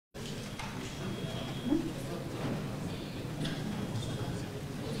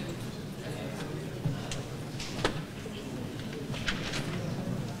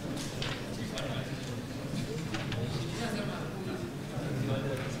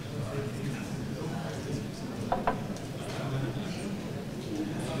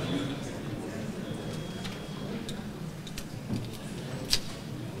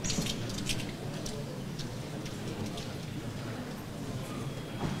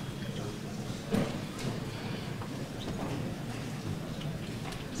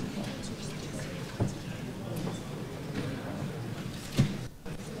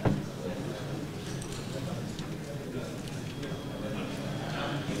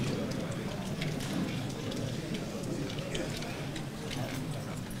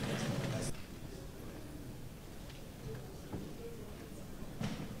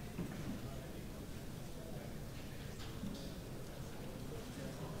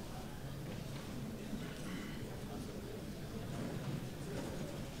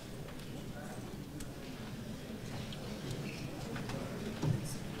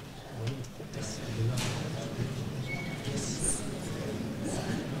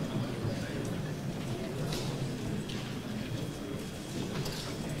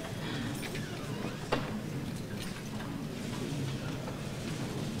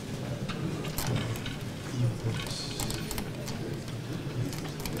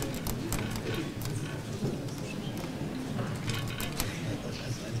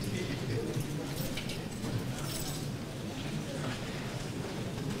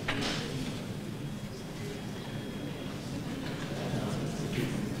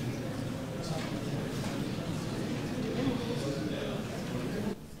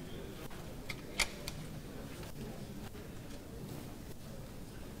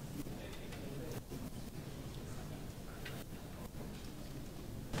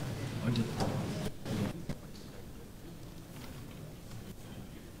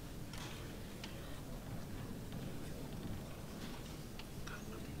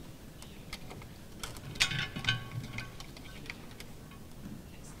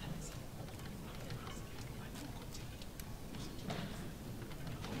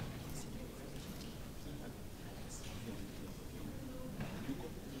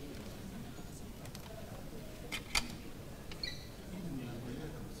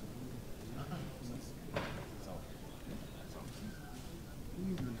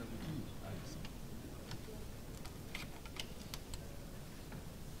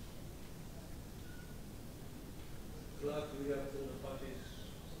Clerk, we have all the parties,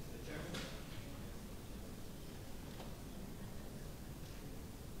 the chairman.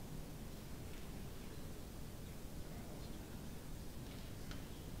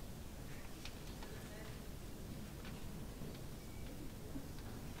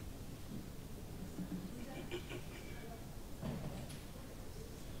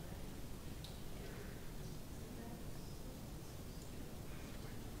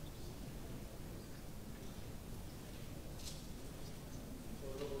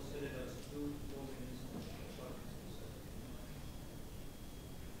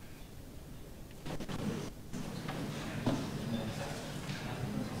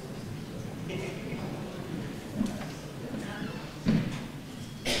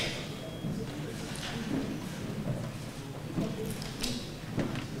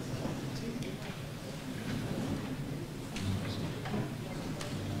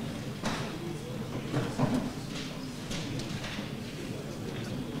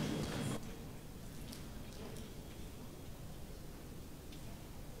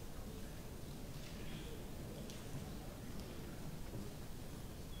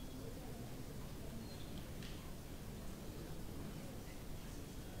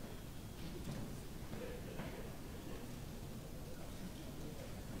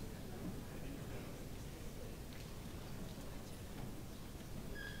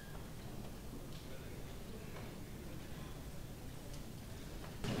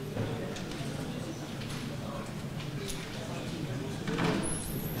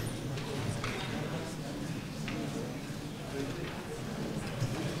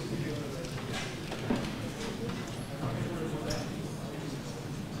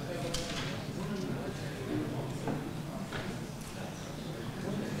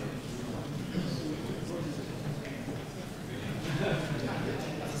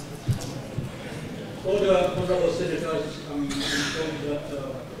 All the honorable senators, I'm informed that the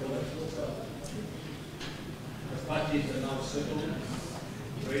parties are now settled,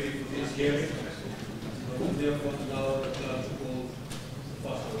 ready for this hearing. I will therefore allow the clerk to call the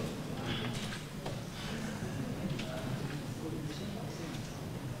first one.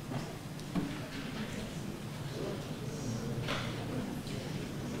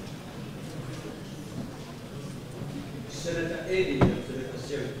 Senator Eddy and Senator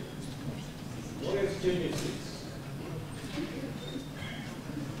Sherry. No exchanging seats.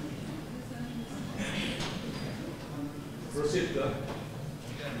 Proceed, Clerk.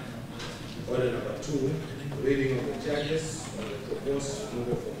 Order number 2, reading of the charges on the proposed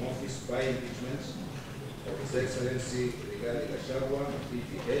removal from office by impeachment of His Excellency Rigathi Gachagua,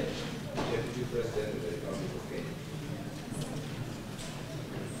 PPH, Deputy President of the Republic of Kenya.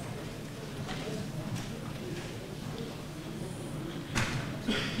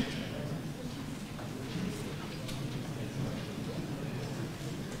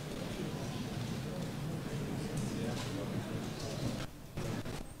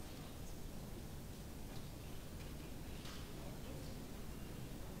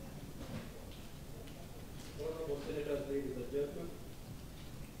 Senators, ladies and gentlemen,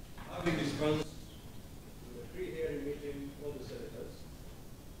 having discussed the pre-hearing meeting of the senators,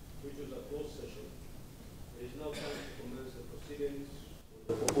 which was a closed session, it is now time to commence the proceedings with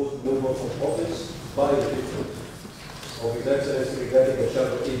the proposed removal from office by the impeachment of His Excellency Rigathi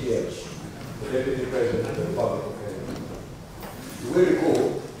Gachagua, PPH, the Deputy President of the Republic of Kenya. You will recall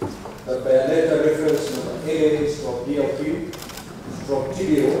that by a letter reference number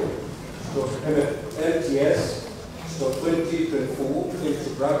AA/DLP/TDO/MTS 2024 into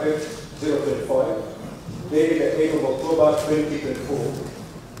bracket 025, dated the 8th of October 2024,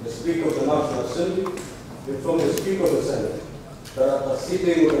 the Speaker of the National Assembly informed the Speaker of the Senate that at a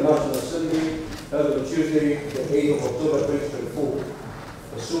sitting of the National Assembly held on Tuesday, the 8th of October 2024,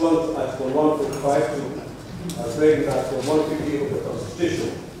 pursuant to Article 145(2), as read in Article 150 of the Constitution,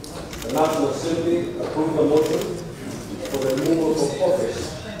 the National Assembly approved a motion for the removal from office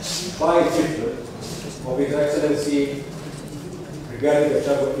by impeachment of His Excellency Rigathi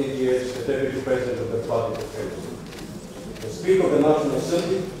Gachagua, EDH, the Deputy President of the Republic of Kenya. The Speaker of the National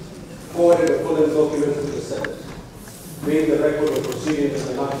Assembly forwarded the following documents to the Senate, being the record of proceedings of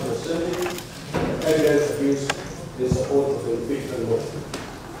the National Assembly and the evidence adduced in support of the impeachment motion.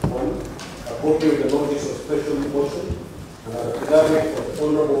 1. A copy of the notice of special motion and an affidavit of the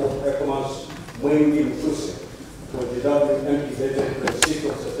Honorable Ekomas Mwingi Mtuse, for the MP dated 26th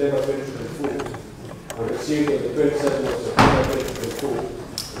of September 2024 and received on the 27th of September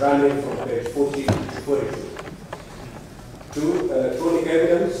 2024, running from page 40 to 42. 2. Electronic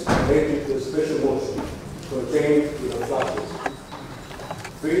evidence relating to the special motion contained in the flash list.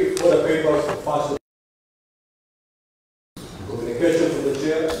 3. Other papers of past communication from the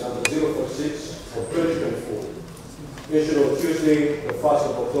chair number 046 of 2024, issued on Tuesday, the 1st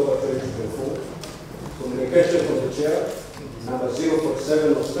of October 2024. Communication from the chair number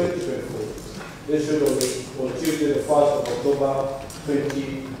 047 of 2024, issued on Tuesday, the 1st of October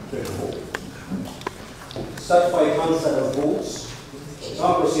 2024. Certified answer of votes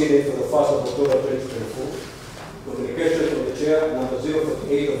are proceeding for the 1st of October 2024. Communication from the chair number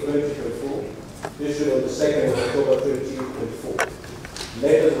 048 of 2024, issued on the 2nd of October 2024.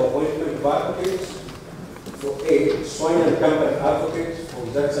 Letters of appointment of advocates for A. Swain and Company Advocates for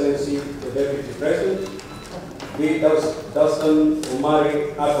His Excellency the Deputy President. B. Dustin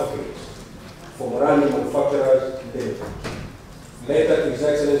Umari Advocate for Morani Manufacturers Limited. Letter to His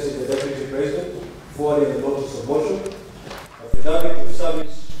Excellency the Deputy President, forwarding the notice of motion. Affidavit of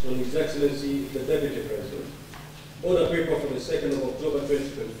service on His Excellency the Deputy President. Order paper for the 2nd of October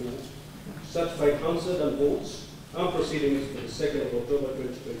 2024. Certified answers and votes and proceedings for the 2nd of October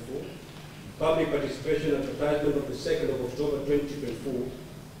 2024. Public participation advertisement of the 2nd of October 2024,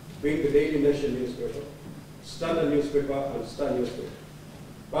 being the Daily Nation newspaper, Standard newspaper, and Star newspaper.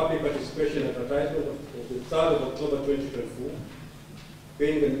 Public participation advertisement of the 3rd of October 2024,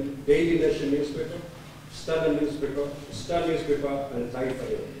 being the Daily Nation newspaper, Standard newspaper, Star newspaper, and Taifa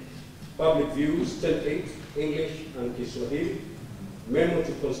Leo. Public views, template, English and Kiswahili. Memo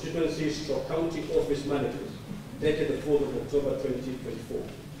to constituency/county office managers, dated the 4th of October 2024.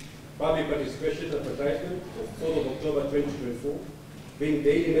 Public participation advertisement of 4th of October 2024, being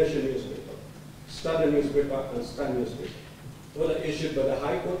Daily Nation newspaper, Standard newspaper, and Star newspaper. Order issued by the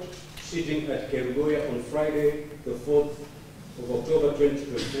High Court, sitting at Kerugoya on Friday, the 4th of October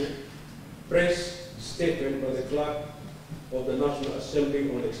 2024. Press statement by the Clerk of the National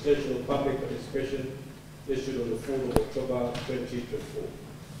Assembly on extension of public participation, issued on the 4th of October 2024.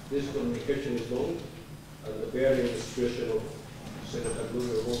 This communication is long, and the bearing the situation of Senator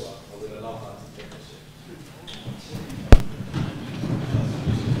Gloria Roba, I will allow her to take a seat.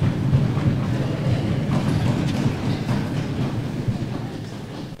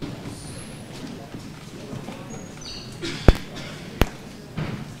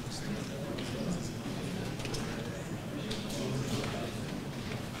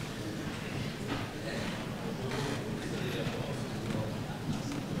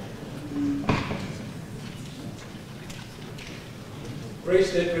 Praise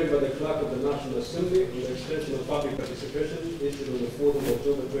statement by the Clerk of the National Assembly on the extension of public participation, issued on the 4th of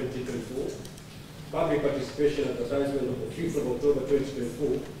October 2024. Public participation advertisement of the 5th of October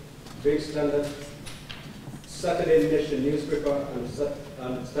 2024, being Standard, Saturday Nation newspaper, and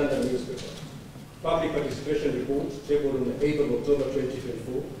Standard newspaper. Public participation report tabled on the 8th of October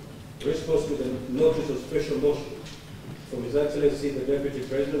 2024, response to the notice of special motion from His Excellency the Deputy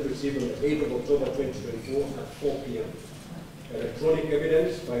President, received on the 8th of October 2024 at 4 p.m. Electronic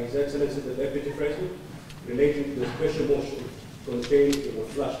evidence by His Excellency the Deputy President relating to the special motion contained in the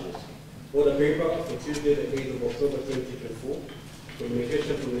flash list. Order paper for Tuesday, the 8th of October 2024.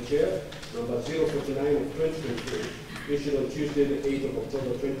 Communication from the Chair, number 049 of 2024, issued on Tuesday, the 8th of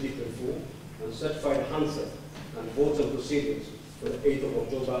October 2024, and certified answer and votes and proceedings for the 8th of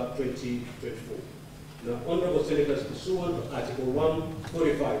October 2024. Now, Honorable Senators, pursuant to Article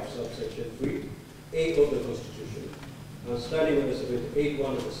 145, subsection 3A of the Constitution, and standing on the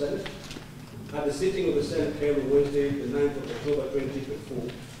 78.1 of the Senate, at the sitting of the Senate held on Wednesday, the 9th of October 2024,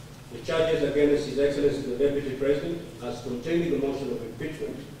 the charges against His Excellency the Deputy President, as contained in the motion of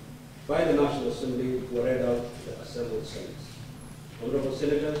impeachment by the National Assembly, were read out to the assembled Senate. Honorable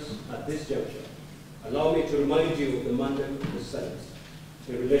Senators, at this juncture, allow me to remind you of the mandate of the Senate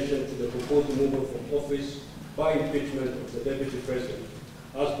in relation to the proposed removal from office by impeachment of the Deputy President,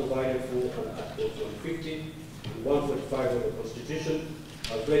 as provided for under Articles 150 and 145 of the Constitution,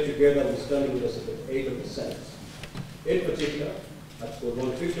 as read together with standing with us at the 8th of the Senate. In particular, Article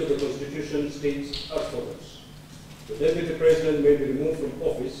 150 of the Constitution states as follows: the Deputy President may be removed from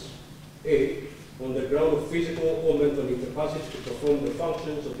office, A, on the ground of physical or mental incapacity to perform the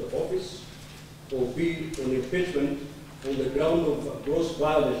functions of the office, or B, on impeachment on the ground of a gross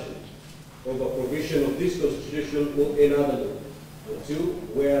violation of a provision of this Constitution or any other law, and 2,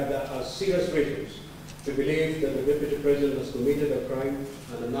 where there are serious reasons to believe that the Deputy President has committed a crime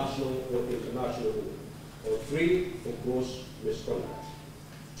under national or international law, or 3, for gross misconduct.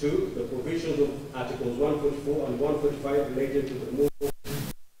 2, the provisions of Articles 144 and 145 related to the removal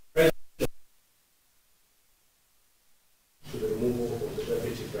of the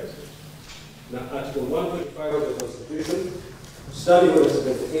Deputy President. Now, Article 145 of the Constitution, Standing Order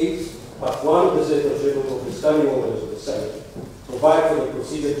 78, Part 1 of the Second Schedule of the Standing Orders of the Senate, provide for the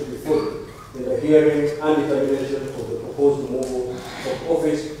procedure to be followed in the hearing and determination of the proposed removal of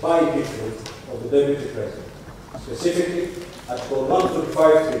office by impeachment of the Deputy President. Specifically, Article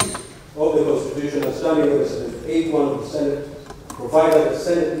 145.3 of the Constitution and Standing Order 78.1 of the Senate provide that the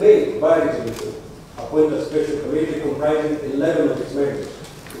Senate may, by resolution, appoint a special committee comprising 11 of its members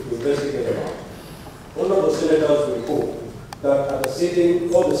to investigate the matter. Honorable Senators recall that at the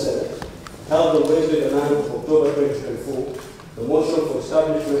sitting of the Senate, held on Wednesday, the 9th of October 2024, the motion for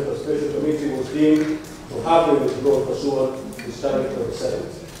establishment of a special committee was deemed to have been withdrawn pursuant to statute of the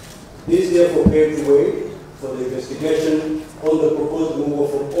Senate. This therefore paved the way for the investigation on the proposed removal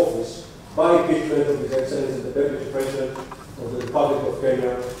from office by impeachment of His Excellency the Deputy President of the Republic of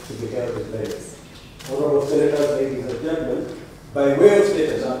Kenya to be held in place. Honorable Senators, ladies and gentlemen, by way of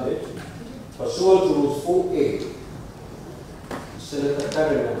status update, pursuant to Rules 4A, Senator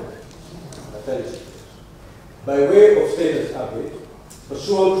Karen, by way of status update,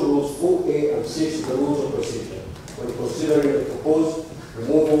 pursuant to Rules 4A and 6 of the Rules of Procedure, when considering the proposed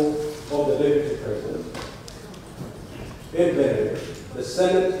removal of the Deputy President, in plenary, the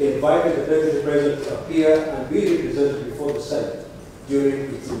Senate invited the Deputy President to appear and be represented before the Senate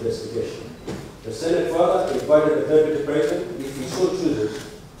during its investigation. The Senate further invited the Deputy President, if he so chooses,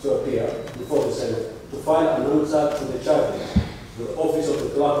 to appear before the Senate to file an answer to the charges with the Office of the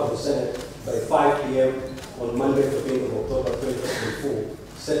Clerk of the Senate by 5 p.m. on Monday, 15th of October 2024,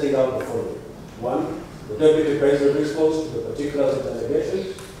 setting out the following. 1, the Deputy President's response to the particulars of the allegations.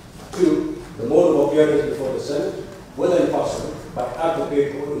 2, the mode of appearance before the Senate, whether in person, by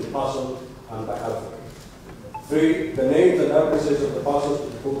advocate, or in person and by advocate. 3, the names and addresses of the persons to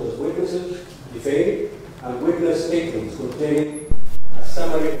be put as witnesses, if any, and witness statements containing a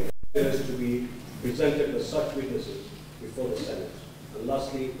summary of evidence to be presented by such witnesses before the Senate. And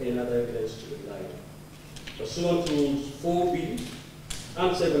lastly, any other evidence to be relied on. Pursuant to Rules 4B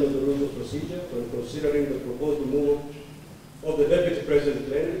and 7 of the Rules of Procedure, when considering the proposed removal of the Deputy President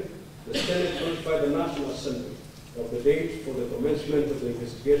plenary, the Senate notified the National Assembly of the date for the commencement of the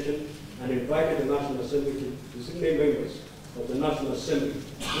investigation and invited the National Assembly to designate members of the National Assembly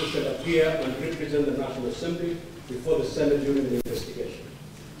who shall appear and represent the National Assembly before the Senate during the investigation.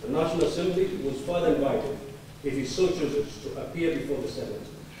 The National Assembly was further invited, if he so chooses, to appear before the Senate,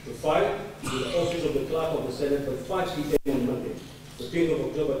 to file with the Office of the Clerk of the Senate by 5 p.m. on Monday, 15th of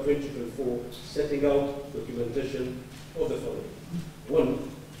October 2024, setting out documentation of the following. 1,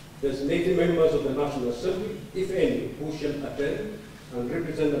 designating members of the National Assembly, if any, who shall attend and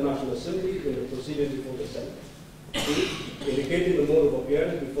represent the National Assembly in the proceedings before the Senate. 2, indicating the mode of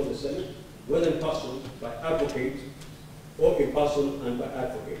appearance before the Senate, whether in person, by advocate, or in person and by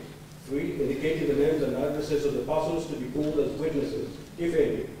advocate. 3, indicating the names and addresses of the persons to be called as witnesses, if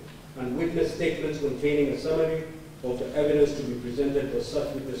any, and witness statements containing a summary of the evidence to be presented by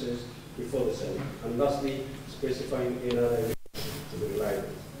such witnesses before the Senate. And lastly, specifying any other evidence to be relied on.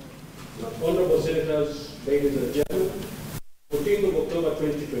 Now, Honorable Senators, ladies and gentlemen, 14th of October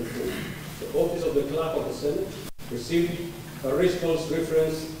 2024, the Office of the Clerk of the Senate received a response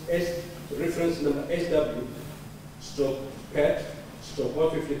reference number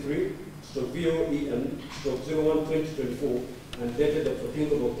SW/PET/153/VOEN/01/2024 and dated the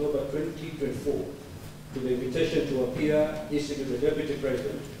 14th of October 2024 to the invitation to appear issued to the Deputy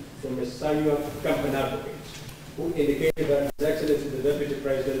President from Ms. Sanywa Company Advocate, who indicated that His Excellency the Deputy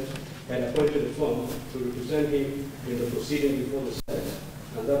President had appointed a firm to represent him in the proceeding before the Senate,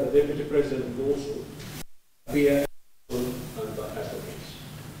 and that the Deputy President would also appear and by advocates.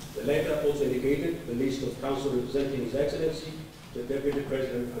 The letter also indicated the list of counsel representing His Excellency, the Deputy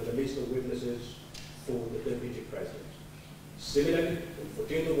President, and the list of witnesses for the Deputy President. Similarly, on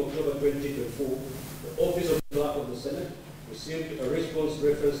 14th of October 2024, the Office of the Clerk of the Senate received a response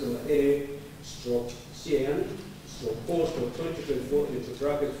reference number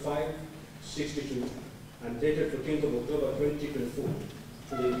NA/CN/4/2024 and dated 14th of October 2024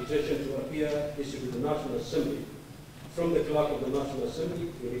 to the invitation to appear issued to the National Assembly from the Clerk of the National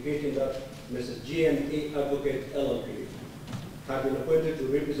Assembly, indicating that Mrs. G&E Advocate LLP, have been appointed to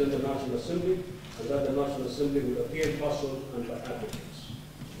represent the National Assembly, and that the National Assembly will appear in person and by advocates.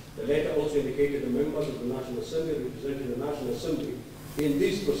 The letter also indicated the members of the National Assembly representing the National Assembly in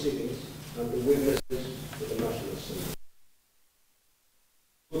these proceedings and the witnesses to the National Assembly.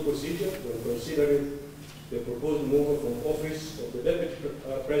 The procedure when considering the proposed removal from office of the Deputy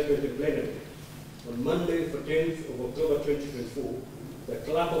President in plenary on Monday, 14th of October 2024, the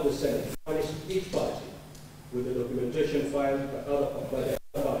Clerk of the Senate furnished each party with the documentation filed by the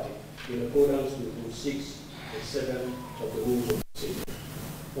other party in accordance with Rule 6 and 7 of the Rules of Procedure.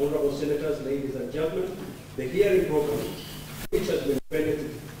 Honorable Senators, ladies and gentlemen, the hearing program, which has been presented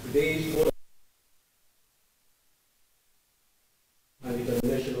to today's order and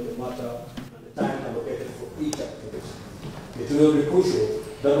determination of the matter and the time allocated for each activity. It will be crucial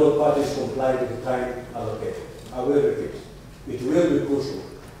that all parties comply with the time allocated. I will repeat, it will be crucial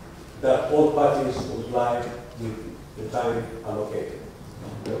that all parties comply with the time allocated.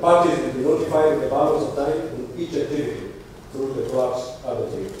 The parties will be notified of the balance of time in each activity through the clerks at the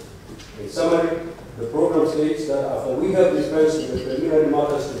table. In summary, the program states that after we have dispensed with the preliminary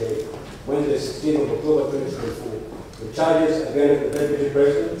matters today, Wednesday, 16th of October 2024, the charges against the Deputy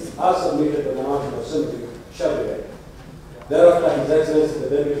President, as submitted to the National Assembly, shall be read. Thereafter, His Excellency the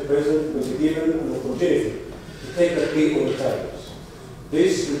Deputy President will be given an opportunity to take a plea on the charges.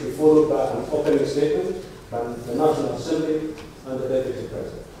 This will be followed by an opening statement by the National Assembly and the Deputy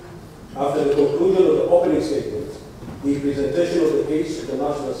President. After the conclusion of the opening statement, the presentation of the case to the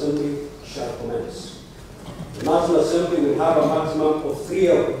National Assembly shall commence. The National Assembly will have a maximum of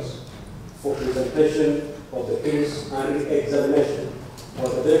 3 hours for presentation of the case and examination, while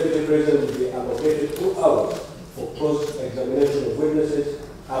the Deputy President will be allocated 2 hours for cross-examination of witnesses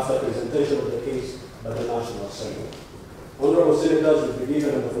after presentation of the case by the National Assembly. Honorable Senators will be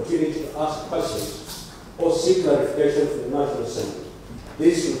given an opportunity to ask questions or seek clarification from the National Assembly.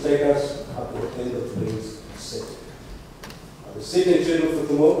 This will take us up to the end of today's sitting. The sitting scheduled for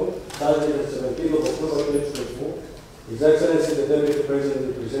tomorrow, Thursday, the 17th of October 2024, His Excellency the Deputy President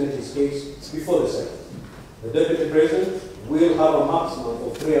will present his case before the Senate. The Deputy President will have a maximum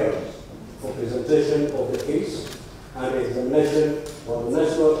of 3 hours for presentation of the case and examination, while the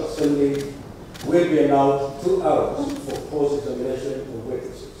National Assembly will be allowed 2 hours for cross-examination of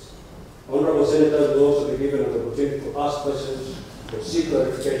witnesses. Honorable Senators will also be given an opportunity to ask questions or seek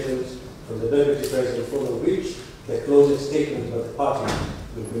clarifications from the Deputy President, following which the closing statement by the party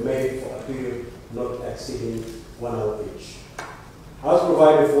will be made for a period not exceeding 1 hour each. As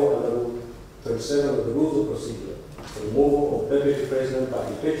provided for under Rule 27 of the Rules of Procedure, the removal of Deputy President by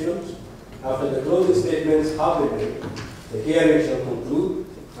impeachment, after the closing statements have been made, the hearing shall conclude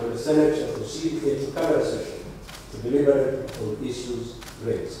and the Senate shall proceed into camera session to deliberate on issues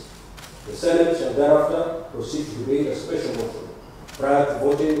raised. The Senate shall thereafter proceed to debate a special motion prior to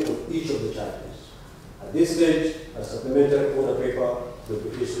voting on each of the charges. At this stage, a supplementary order paper will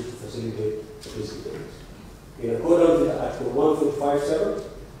be issued to facilitate this debate. In accordance with Article 157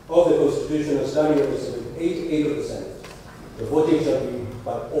 of the Constitution and standing of the 88 of the Senate, the voting shall be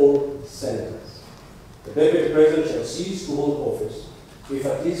by all senators. The Deputy President shall cease to hold office if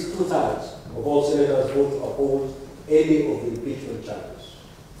at least 2/3 of all senators vote to oppose any of the impeachment charges.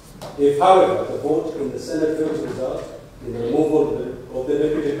 If, however, the vote in the Senate fails to result in the removal of the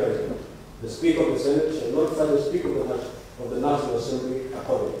Deputy President, the Speaker of the Senate shall notify the Speaker of the National Assembly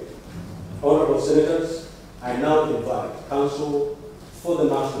accordingly. Honorable Senators, I now invite Counsel for the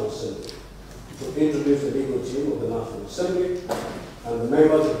National Assembly to introduce the legal team of the National Assembly and the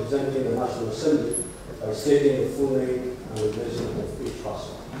members representing the National Assembly by stating the full name and relation of each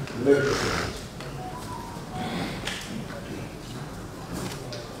person. You may proceed.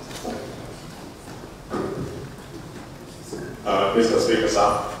 Mr. Speaker,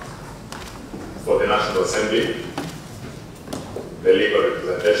 sir, for the National Assembly, the legal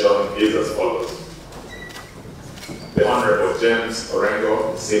representation is as follows. The Honorable James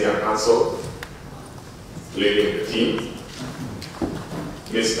Orengo, Senior Counsel, leading the team.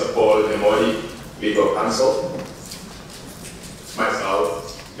 Mr. Paul Nemori, Legal Counsel.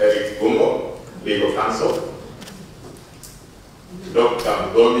 Myself, Eric Gumbo, Legal Counsel.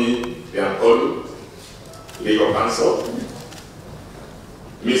 Dr. Domi Biancolu, Legal Counsel.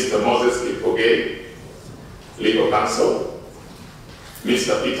 Mr. Moses Kipogay, Legal Counsel.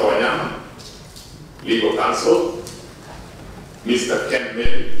 Mr. Peter Wanyama, Legal Counsel. Mr. Ken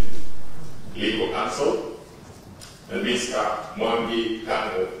Meli, Legal Counsel. And Mr. Mwangi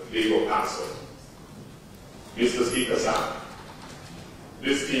Kano, Legal Counsel. Mr. Speaker, sir,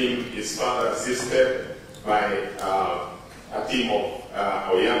 this team is further assisted by a team of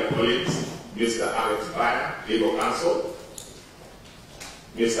our young colleagues Mr. Alex Bayer, Legal Counsel,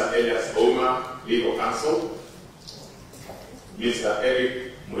 Mr. Elias Oma, Legal Counsel, Mr.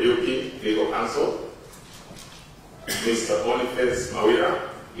 Eric Muyuki, Legal Counsel, Mr. Boniface Mawira,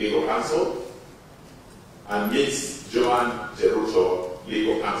 Legal Counsel, and Ms. Joanne Jeruto,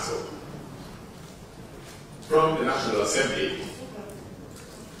 Legal Counsel. From the National Assembly,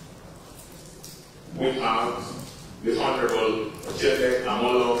 we have the Honorable Ochebe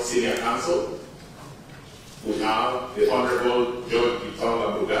Amolo, Senior Counsel. We have the Honorable John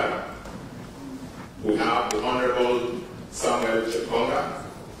Itonga Bugara. We have the Honorable Samuel Chekonga.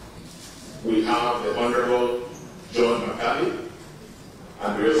 We have the Honorable John Makali.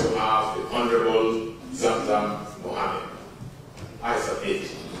 And we also have the Honorable Zamzam Mohammed. I submit,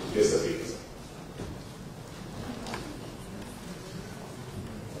 Mr. Speaker.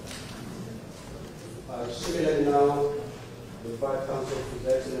 Similarly now, invite Counsel to His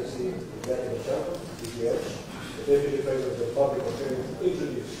Excellency Rigathi Gachagua, DPH, the Deputy President of the Republic of Kenya, to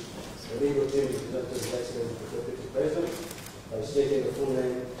introduce the legal team presented to His Excellency the Deputy President by stating the full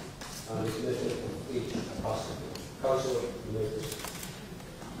name and the mission of each apostle. Counsel, you may proceed.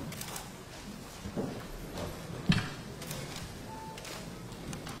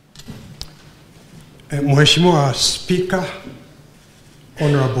 Mheshimiwa Speaker,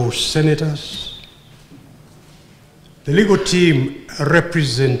 Honorable Senators, the legal team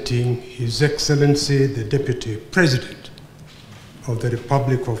representing His Excellency the Deputy President of the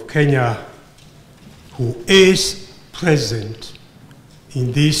Republic of Kenya, who is present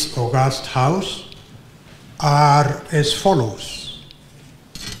in this august house, are as follows.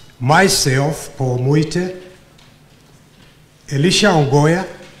 Myself, Paul Muite, Elisha Ongoya,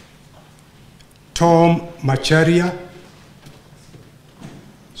 Tom Macharia,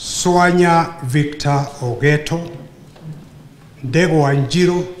 Swanya Victor Ogeto, Dego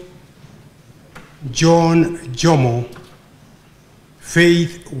Anjiro, John Jomo,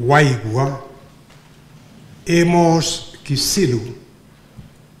 Faith Waigwa, Amos Kisilu,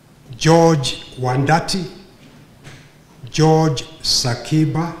 George Wandati, George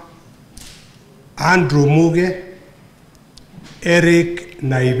Sakiba, Andrew Muge, Eric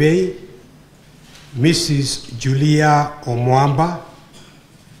Naibei, Mrs. Julia Omwamba,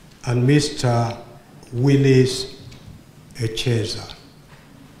 and Mr. Willis Echeza.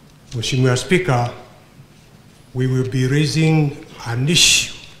 Mheshimiwa Speaker, we will be raising an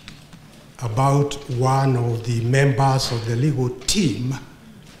issue about one of the members of the legal team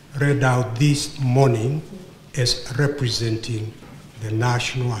read out this morning as representing the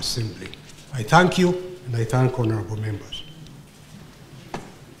National Assembly. I thank you, and I thank honorable members.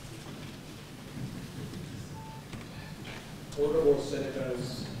 Honorable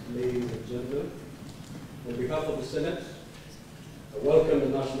Senators, ladies and gentlemen, on behalf of the Senate, I welcome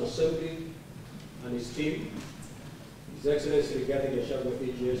the National Assembly and his team, His Excellency Rigathi Gachagua,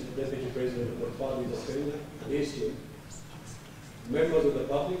 PGS, the Deputy President of the Republic of Kenya, and his team, members of the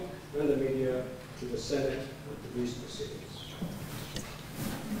public and the media, to the Senate and to these proceedings.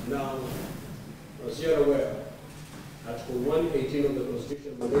 Now, as you are aware, Article 118 of the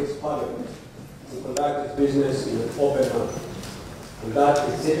Constitution mandates Parliament to conduct its business in an open manner, and that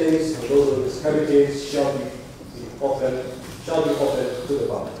its sittings and those of its committees shall be open to the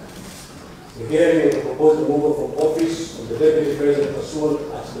public. The hearing of the proposed removal from office of the Deputy President pursuant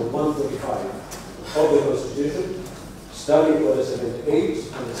to Article 145 of the Constitution, standing for the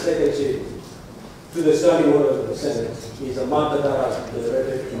 78th and the second sitting to the standing order of the Senate, is a matter that has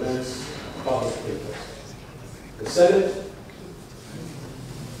generated immense public interest. The Senate,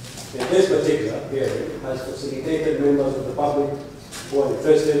 in this particular hearing, has facilitated members of the public who are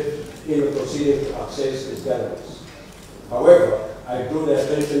interested in the proceeding to access its galleries. However, I drew the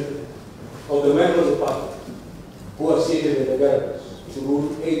attention of the members of the public who are seated in the galleries to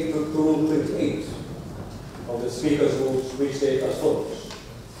Rule 28 of the Speaker's rules, which state as follows.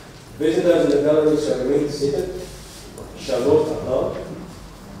 Visitors in the galleries shall remain seated, shall not applaud,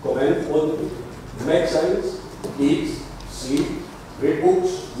 comment on, make signs, eat, sleep, read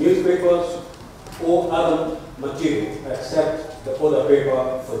books, newspapers, or other material except the order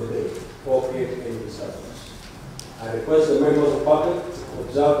paper for the day, or create any disturbance. I request the members of the public to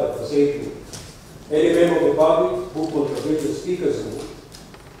observe the same rule. Any member of the public who contravenes the Speaker's rule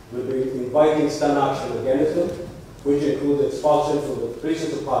will be inviting stern action against them, which includes expulsion from the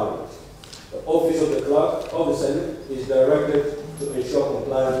presence of Parliament. The office of the Clerk of the Senate is directed to ensure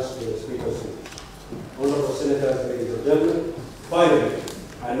compliance with the Speaker's rules. Honorable Senators, ladies and gentlemen, finally,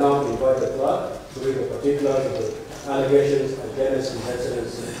 I now invite the Clerk to read the particulars of the allegations against His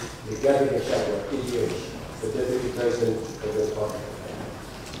Excellency Rigathi Gachagua, PGH, the Deputy President of the Republic.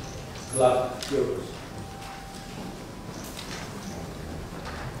 Clerk, yours.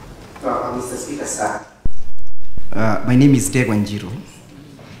 Mr. Speaker, sir. My name is Degwanjiro,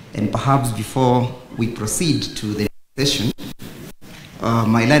 and perhaps before we proceed to the session,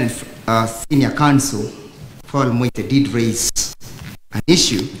 my learned senior counsel, Paul Moite, did raise an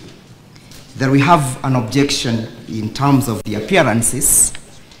issue that we have an objection in terms of the appearances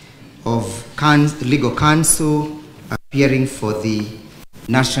of legal counsel appearing for the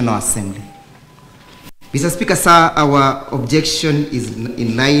National Assembly. Mr. Speaker, sir, our objection is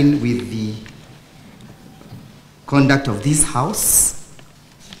in line with the conduct of this House,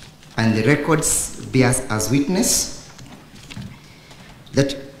 and the records bears as witness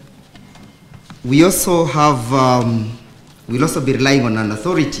that we also have, we'll also be relying on an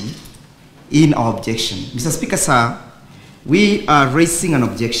authority in our objection. Mr. Speaker, sir, we are raising an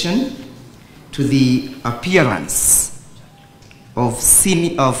objection to the appearance of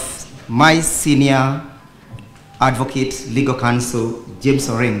my senior advocate, legal counsel, James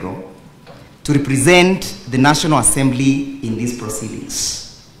Orengo, to represent the National Assembly in these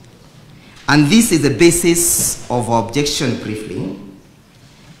proceedings. And this is the basis of our objection briefly,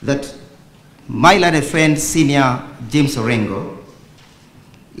 that my learned friend, senior James Orengo,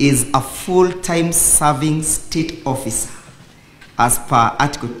 is a full-time serving state officer as per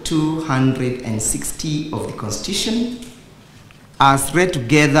Article 260 of the Constitution, as read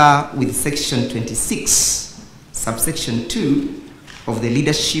together with Section 26, subsection 2 of the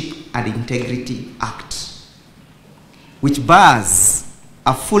Leadership and Integrity Act, which bars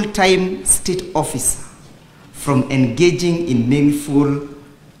a full-time state officer from engaging in meaningful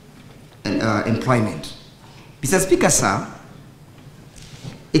employment. Mr. Speaker, sir,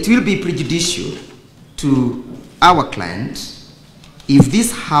 it will be prejudicial to our client if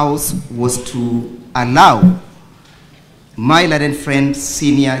this House was to allow my learned friend,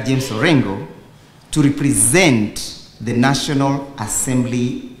 senior James Orengo, to represent the National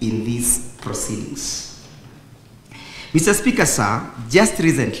Assembly in these proceedings. Mr. Speaker, sir, just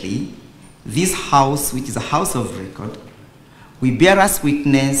recently, this House, which is a House of record, we bear as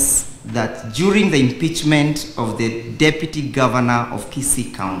witness that during the impeachment of the Deputy Governor of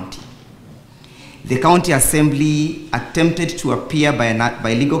Kisii County, the County Assembly attempted to appear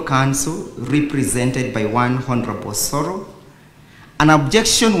by legal counsel represented by one Honorable Soro. An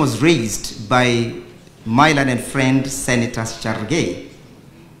objection was raised by my learned friend, Senator Chargay,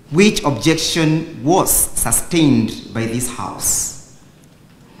 which objection was sustained by this House.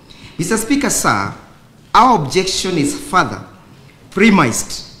 Mr. Speaker, sir, our objection is further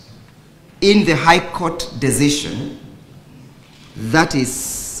premised in the High Court decision, that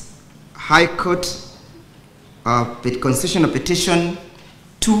is High Court Constitutional Petition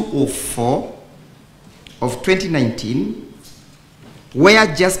 204 of 2019, where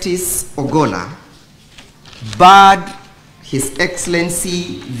Justice Ogola barred His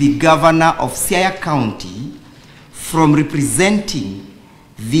Excellency the Governor of Siaya County from representing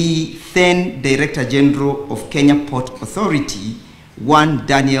the then Director General of Kenya Port Authority, one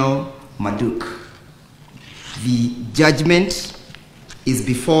Daniel Maduk. The judgment is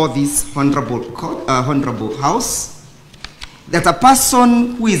before this honorable House that a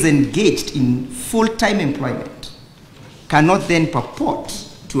person who is engaged in full-time employment cannot then purport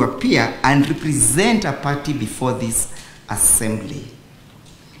to appear and represent a party before this Assembly.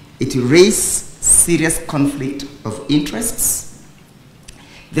 It will raise serious conflict of interests.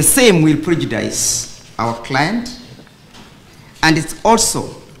 The same will prejudice our client, and it's also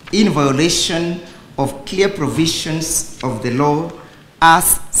in violation of clear provisions of the law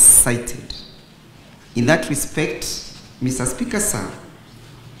as cited. In that respect, Mr. Speaker, sir,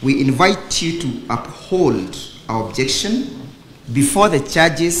 we invite you to uphold our objection before the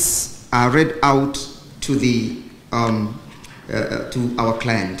charges are read out to the to our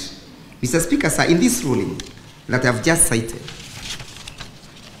client. Mr. Speaker, sir, in this ruling that I've just cited,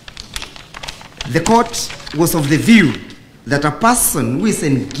 the court was of the view that a person who is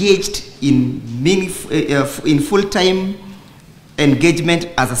engaged in full-time engagement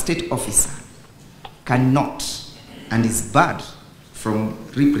as a state officer cannot and is barred from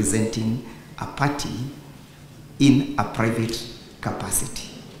representing a party in a private capacity.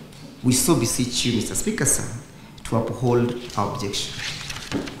 We so beseech you, Mr. Speaker, sir, to uphold our objection.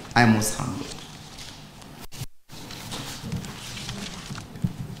 I am most humble.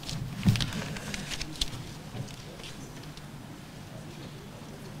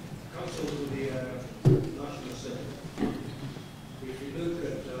 Council to the National Assembly. If you look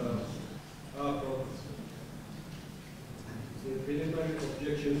at our progress, the preliminary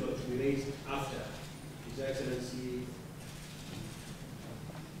objections are to be raised after His Excellency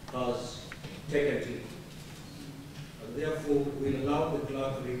has taken to. And therefore, we allow the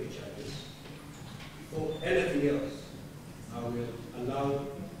clerk to read the charges. For anything else, I will allow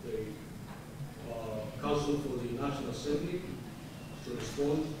the Council for the National Assembly to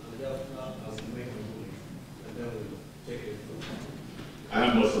respond, and thereafter I will make a ruling, and then we'll take it from there. I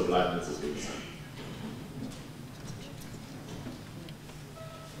am most obliged, Mr. Speaker.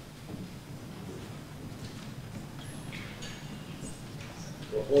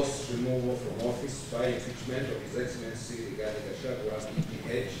 Proposed removal from office by impeachment of His Excellency Rigathi Gachagua,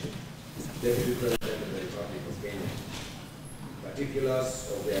 EPH, Deputy President of the Republic of Kenya.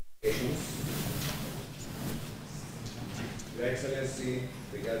 Particulars of the allegations. Your Excellency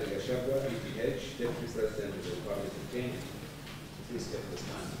Rigathi Gachagua, EPH, Deputy President of the Republic of Kenya. Please take the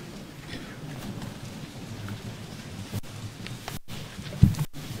stand.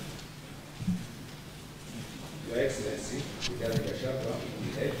 Your Excellency Rigathi Gachagua,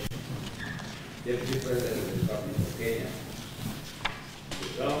 EPH, Deputy President of the Republic of Kenya. The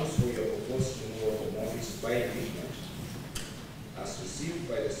grounds for your proposed removal from office by impeachment, as received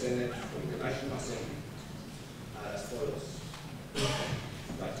by the Senate from the National Assembly, are as follows.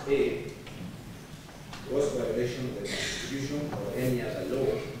 But A, gross violation of the Constitution or any other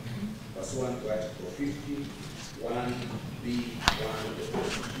law pursuant to Article 50, 1B1 of the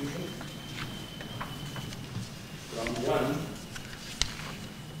Constitution. From 1,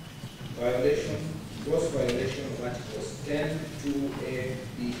 gross violation of Articles 10, 2A,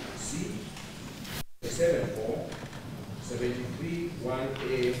 B, and C, 7.4, 73,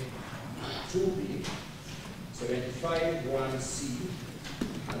 1A, 2B, 75, 1C,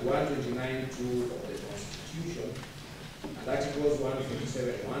 and 129, 2 of the Constitution, and Articles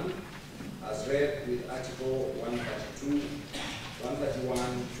 127, 1, as read with Article 132, 131,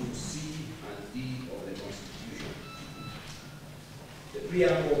 2C, and D of the Constitution. The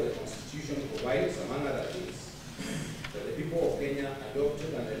preamble of the Constitution provides, among other things, that the people of Kenya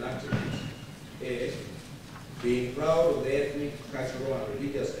adopted and enacted it, A, being proud of their ethnic, cultural, and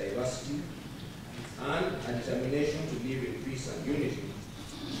religious diversity, and a determination to live in peace and unity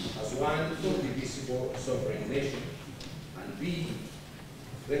as one indivisible sovereign nation, and B,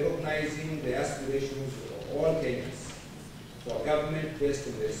 recognizing the aspirations of all Kenyans for a government based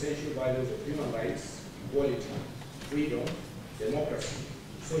on the essential values of human rights, equality, freedom, democracy,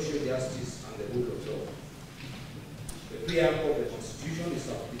 social justice, and the rule of law. The preamble of the Constitution is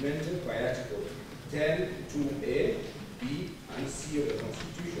supplemented by Article 10, 2A, B, and C of the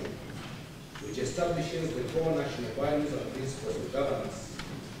Constitution, which establishes the core national values and principles of governance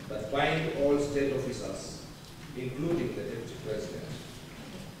that bind all state officers, including the Deputy President.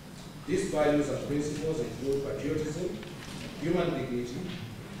 These values and principles include patriotism, human dignity,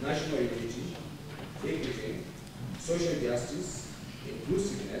 national unity, equity, social justice,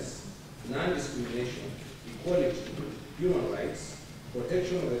 inclusiveness, non-discrimination, equality, human rights,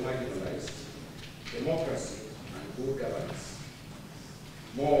 protection of the marginalized, democracy, and good governance.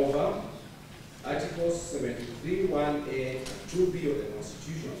 Moreover, Articles 73, 1A, and 2B of the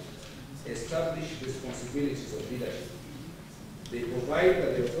Constitution establish responsibilities of leadership. They provide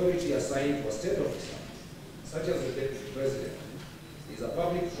that the authority assigned to a state officer, such as the Deputy President, is a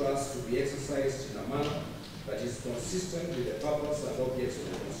public trust to be exercised in a manner that is consistent with the purpose and objects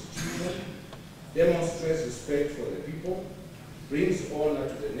of the Constitution, demonstrates respect for the people, brings honor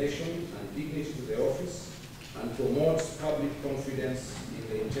to the nation and dignity to the office, and promotes public confidence in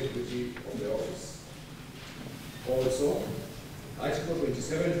the integrity of the office. Also, Article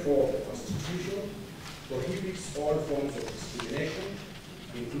 27.4 of the Constitution prohibits all forms of discrimination,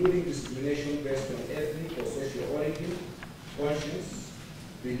 including discrimination based on ethnic or social origin, conscience,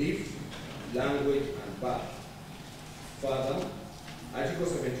 belief, language, and birth. Further, Article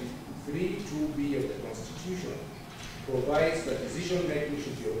 73, 2B of the Constitution provides that decision-making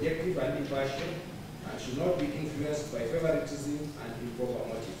should be objective and impartial and should not be influenced by favoritism and improper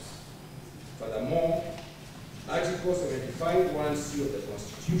motives. Furthermore, Article 75, 1C of the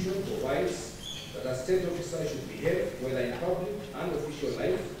Constitution provides that a state officer should behave, whether in public and official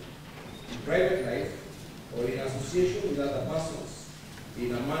life, in private life, or in association with other persons,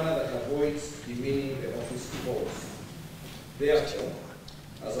 in a manner that avoids demeaning the office he holds. Therefore,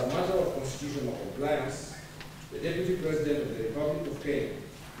 as a matter of constitutional compliance, the Deputy President of the Republic of Kenya,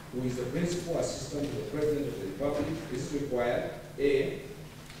 who is the principal assistant to the President of the Republic, is required, A,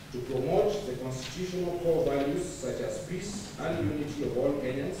 to promote the constitutional core values such as peace and unity of all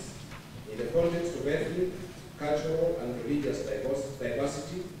Kenyans in the context of ethnic, cultural, and religious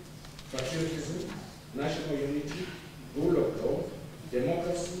diversity, patriotism, national unity, rule of law,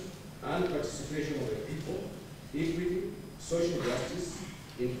 democracy, and participation of the people, equity, social justice,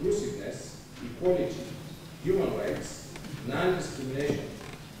 including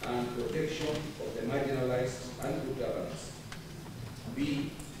protection of the marginalized and good governance.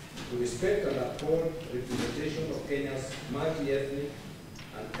 B, to respect and uphold representation of Kenya's multi-ethnic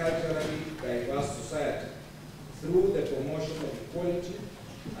and culturally diverse society through the promotion of equality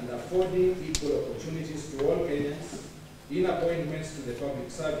and affording equal opportunities to all Kenyans in appointments to the public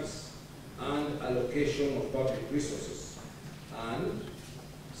service and allocation of public resources. And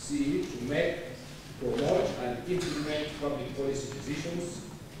C, to make, promote, and implement public policy decisions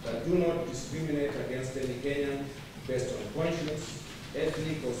that do not discriminate against any Kenyan based on conscience,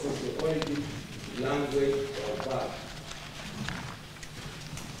 ethnic or social origin, language, or birth.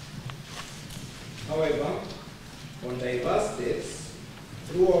 However, on diverse dates,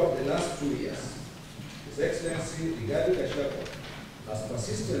 throughout the last 2 years, His Excellency Rigathi Gachagua has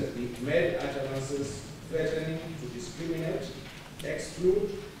persistently made utterances threatening to discriminate, exclude,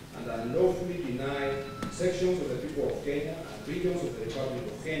 and unlawfully deny sections of the people of Kenya and regions of the Republic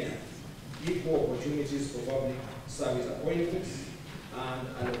of Kenya equal opportunities for public service appointments and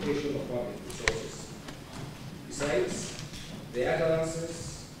allocation of public resources. Besides, the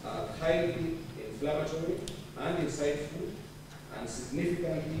utterances are highly inflammatory and insightful and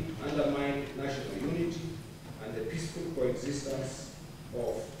significantly undermine national unity and the peaceful coexistence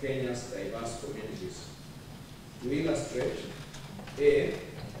of Kenya's diverse communities. To illustrate, A,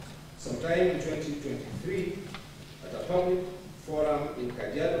 sometime in 2023, at a public forum in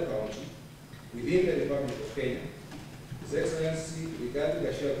Kajiado County, within the Republic of Kenya, His Excellency Rigathi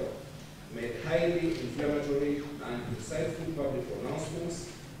Gachagua made highly inflammatory and insightful public pronouncements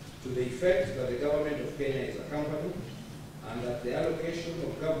to the effect that the government of Kenya is a company and that the allocation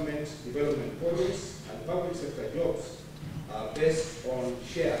of government development projects and public sector jobs are based on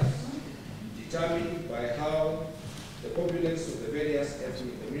shares determined by how the populace of the various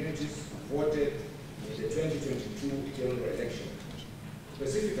ethnic communities voted in the 2022 general election.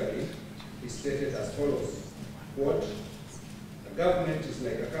 Specifically, he stated as follows, quote, "A government is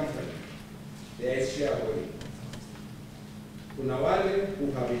like a company. There is shareholding. Kuna wale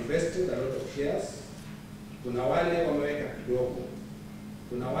who have invested a lot of shares, kuna wale wameweka kidogo,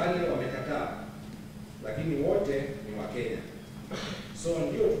 kuna wale wamekataa, lakini wote ni Wakenya. So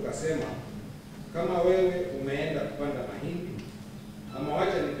ndio tukasema, kama wewe umeenda kupanda mahindi, ama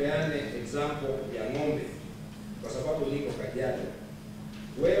wacha nipeane example ya ng'ombe, kwa sababu niko Kajiado.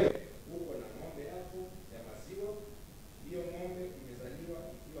 Wewe uko na ng'ombe yako ya maziwa, hiyo ng'ombe imezaliwa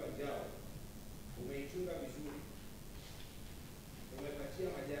ikiwa njao, umeichunga vizuri, umepatia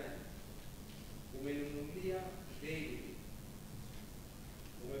majani, umenunulia daily,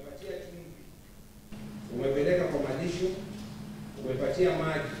 umepatia chumvi, umepeleka kwa malisho, umepatia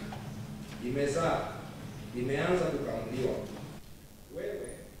maji, imezaa, imeanza kukamuliwa. Wewe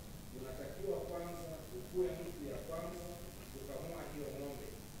unatakiwa kwanza ukue mtu ya kwanza kukamua hiyo ng'ombe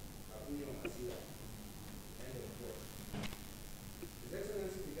akunywa maziwa. End of quote. His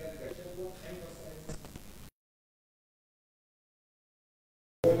Excellency Rigathi Gachagua emphasized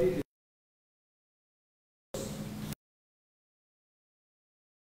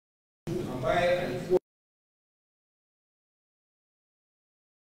ambaye alikuwa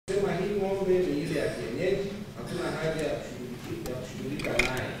sema hii ng'ombe ni ile ya kienyeji, hakuna haja ya kushughulika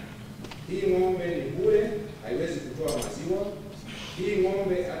naye. Hii ng'ombe ni bure, haiwezi kutoa maziwa. Hii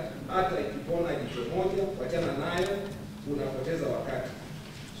ng'ombe hata ikipona jicho moja, wachana nayo, unapoteza wakati.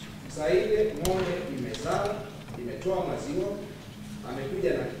 Saa ile ng'ombe imezaa, imetoa maziwa,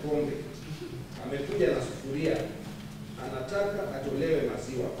 amekuja na kikombe, amekuja na sufuria, anataka atolewe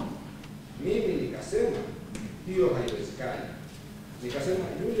maziwa. Mimi nikasema hiyo haiwezekani. Nikasema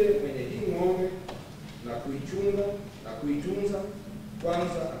yule mwenye hii ng'ombe na kuichunga na kuitunza,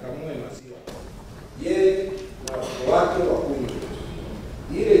 kwanza akamue maziwa, yeye na watoto wake wakunywe,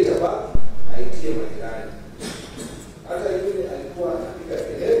 ile itabaki aitie majirani. Hata yule alikuwa anapiga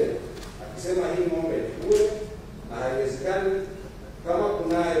kelele akisema hii ng'ombe ni bure na haiwezekani, kama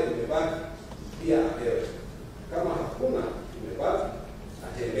kunaye umebaki pia apewe, kama hakuna umebaki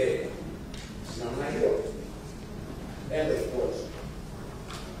atembee. Namna hiyo. End of quote.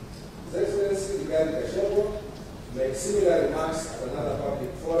 His Excellency Rigathi Gachagua made similar remarks at another public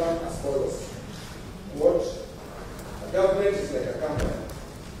forum as follows. Quote, "A government is like a company.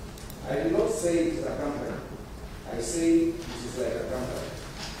 I did not say it is a company. I say it is like a company.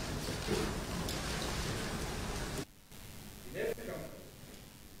 In every company,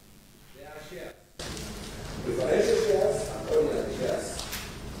 there are shares. Preferential shares and ordinary shares.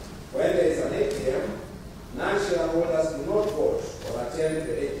 When there is an AGM, non-shareholders do not vote or attend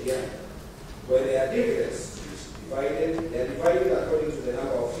the AGM. When there are dividends divided, they are divided according to the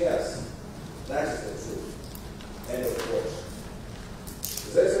number of shares. That is the truth." End of quote.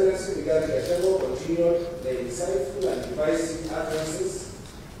 His Excellency Rigathi Gachagua continued the insightful and divisive utterances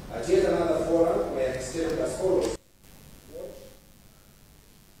at yet another forum where he stated as follows.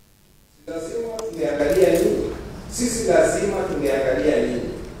 Sisi lazima tungeangalia nini?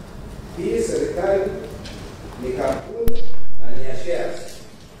 Hii serikali ni kampuni na ni ya shares.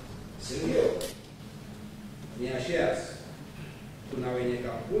 Si ndio? Ni ya shares. Kuna wenye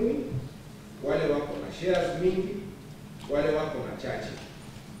kampuni, wale wako na shares mingi, wale wako na chache.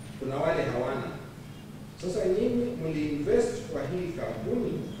 Kuna wale hawana. Sasa nyinyi mliinvest kwa hii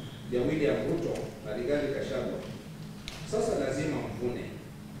kampuni ya William Ruto na Rigathi Gachagua. Sasa lazima mvune.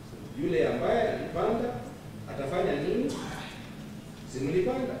 Yule ambaye alipanda atafanya nini?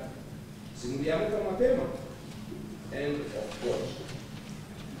 Simulipanda. Simuliamka mapema. End of quote.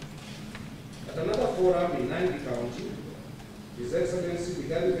 At another forum in Nandi County, His Excellency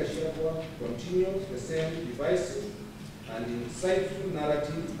Rigathi Gachagua continued the same divisive and insightful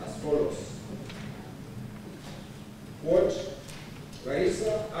narrative as follows. Quote,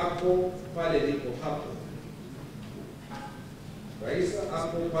 Raisa ako pale niko hapo. Raisa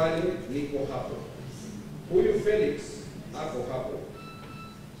ako pale niko hapo. Huyu Felix ako hapo.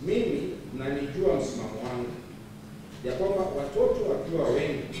 Mimi mnanijua msimamo wangu ya kwamba watoto wakiwa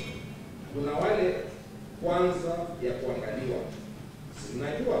wengi kuna wale kwanza ya kuangaliwa. Si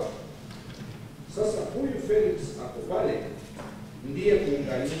mnajua? Sasa huyu Felix ako pale ndiye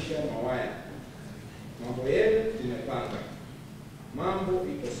kuunganisha mawaya. Mambo yenu tumepanga. Mambo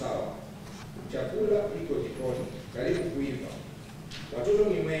iko sawa. Chakula iko jikoni, karibu kuiva. Watoto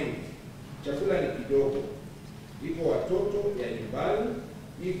ni wengi, chakula ni kidogo. Iko watoto ya nyumbani,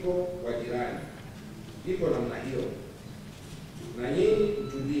 iko kwa jirani. Iko namna hiyo. Na nyinyi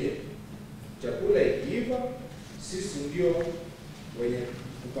mtulie. Chakula ikiiva, sisi ndio wenye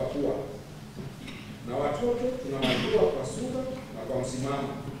kupakua. Na watoto tunawajua kwa sura na kwa msimamo.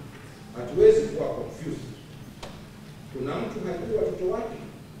 Hatuwezi kuwa confused. Kuna mtu hajui watoto wake.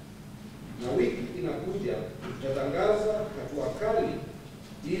 Na wiki inakuja tutatangaza hatua kali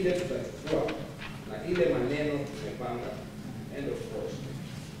ile tutachukua na ile maneno tumepanga. End of quote.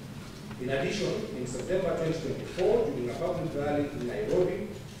 In addition, in September 2024, during a public rally in Nairobi,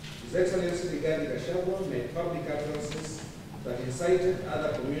 His Excellency Rigathi Gachagua made public utterances that incited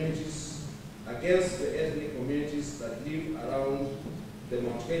other communities against the ethnic communities that live around the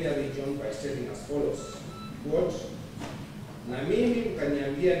Mount Kenya region by stating as follows. Quote, na mimi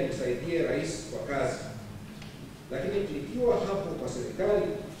mkaniambia nimsaidie rais kwa kazi, lakini nikiwa hapo kwa serikali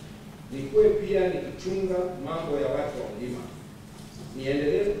nikuwe pia nikichunga mambo ya watu wa mlima.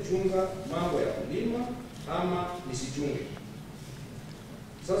 Niendelee kuchunga mambo ya mlima ama nisichunge?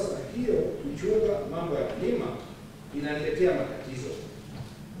 Sasa hiyo kuchunga mambo ya mlima inaniletea matatizo.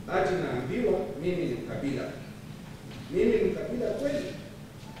 Ati naambiwa mimi ni mkabila. Mimi ni mkabila kweli?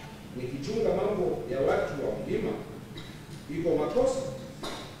 Nikichunga mambo ya watu wa mlima iko makosa?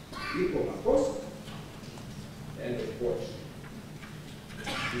 Iko makosa? End of quote.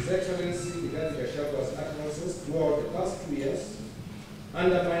 His Excellency Rigathi Gachagua's utterances throughout the past 2 years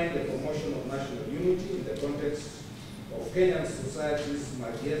undermine the promotion of national unity in the context of Kenyan society's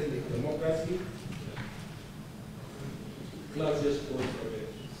multi-ethnic demography. Clausius point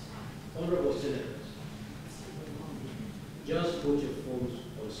project. Honorable Senators, just put your phones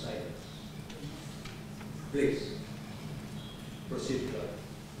on silence. Please, proceed, Claude.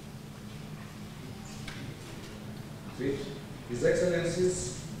 His Excellency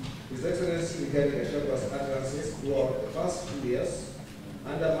Rigathi Gachagua's utterances throughout the past 2 years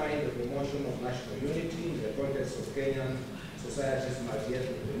undermine the promotion of national unity in the context of Kenyan society's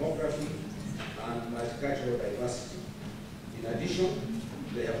multi-ethnic demography and multicultural diversity. In addition,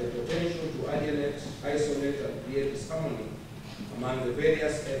 they have the potential to alienate, isolate, and create disharmony among the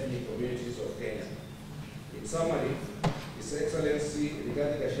various ethnic communities of Kenya. In summary, His Excellency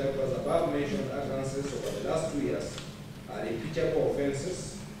Rigathi Gachagua's above-mentioned utterances over the last 2 years are impeachable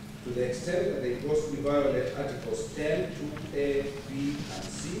offenses to the extent that they grossly violate Articles 10, 2A, B, and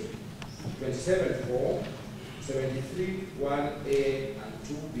C, 27.4, 73.1A and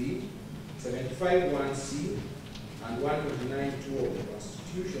 2B, 75.1C, and 129.2 of the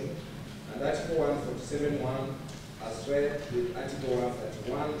Constitution, and Article 147.1 as read with Article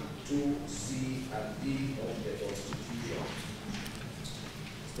 131, 2C, and D of the Constitution.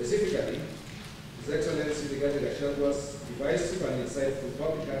 Specifically, His Excellency Rigathi Gachagua's divisive and insightful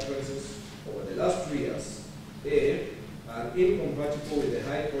public utterances over the last 3 years, A, are incompatible with the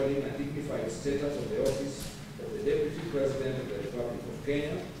high calling and dignified status of the office of the Deputy President of the Republic of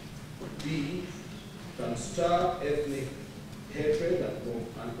Kenya. B, can stir ethnic hatred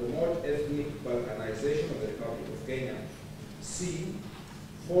and promote ethnic balkanization of the Republic of Kenya. C,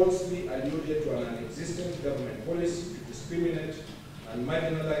 falsely alluded to an existing government policy to discriminate and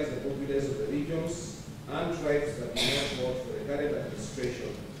marginalize the populace of the regions and tribes that did not vote for the current administration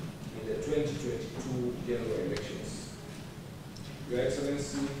in the 2022 general elections. Your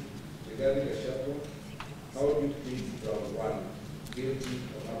Excellency, Rigathi Gachagua, how do you plead round 1, guilty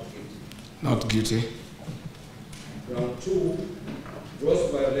or not guilty? Not guilty. Round 2,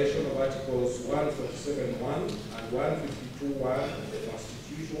 gross violation of Articles 147.1 and 152.1 of the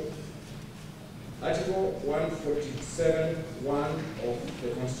Constitution. Article 147.1 of the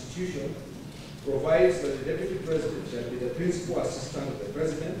Constitution provides that the Deputy President shall be the principal assistant of the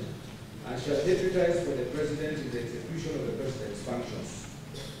President and shall deputize for the President in the execution of the President's functions.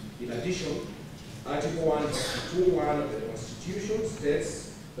 In addition, Article 152.1 of the Constitution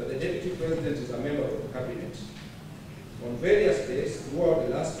states that the Deputy President is a member of the Cabinet. On various days throughout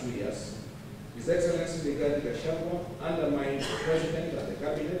the last 2 years, His Excellency Rigathi Gachagua undermined the President and the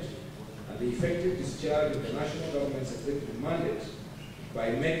Cabinet and the effective discharge of the national government's executive mandate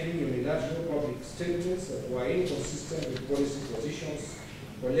by making unilateral public statements that were inconsistent with policy positions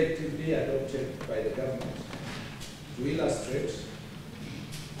collectively adopted by the government. To illustrate,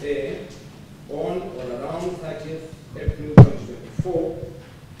 on or around 30th April 2024,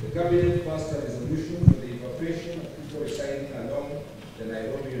 the Cabinet passed a resolution for the evacuation of people residing along the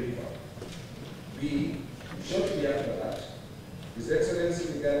Nairobi River. B, shortly after that, His Excellency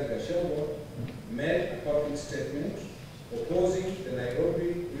Rigathi Gachagua made a public statement opposing the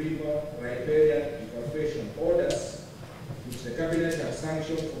Nairobi River riparian evacuation orders, which the Cabinet had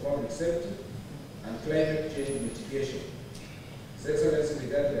sanctioned for public safety and climate change mitigation. His Excellency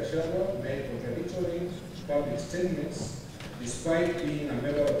Rigathi Gachagua made contradictory public statements despite being a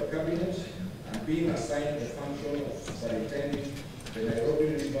member of the Cabinet and being assigned the function of superintending the Nairobi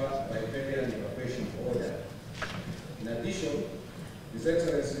River riparian evacuation order. In addition, His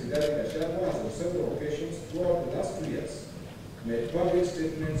Excellency Rigathi Gachagua has on several occasions throughout the last 2 years made public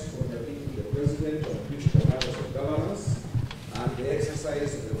statements contradicting the President on critical matters of governance and the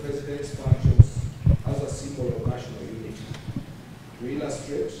exercise of the President's functions as a symbol of national unity. To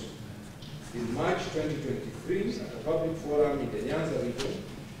illustrate, in March 2023, at a public forum in the Nyanza region,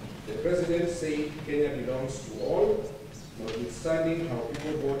 the President said Kenya belongs to all, notwithstanding how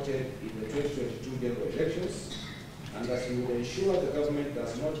people voted in the 2022 general elections, and that he would ensure the government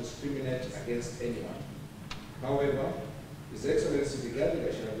does not discriminate against anyone. However, His Excellency Rigathi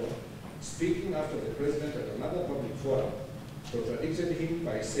Gachagua, speaking after the President at another public forum, contradicted him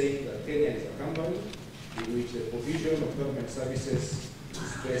by saying that Kenya is a company in which the provision of government services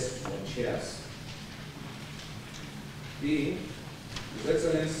is based on shares. B, His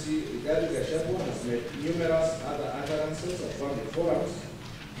Excellency Rigathi Gachagua has made numerous other utterances at public forums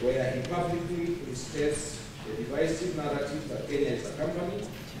where he publicly restates the divisive narrative that Kenya is a company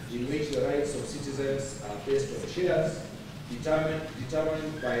in which the rights of citizens are based on shares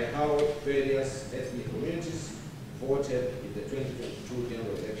determined by how various ethnic communities voted in the 2022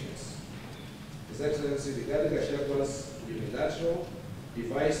 general elections. His Excellency Rigathi Gachagua's unilateral,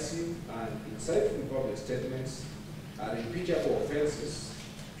 divisive, and insightful public statements are impeachable offenses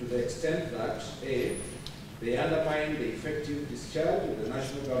to the extent that A, they undermine the effective discharge of the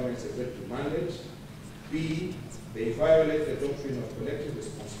national government's executive mandate, B, they violate the doctrine of collective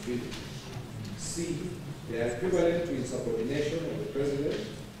responsibility, C, they are equivalent to insubordination of the President,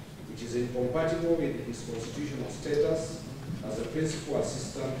 which is incompatible with his constitutional status as a principal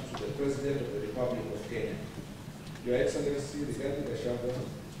assistant to the President of the Republic of Kenya. Your Excellency Rigathi Gachagua,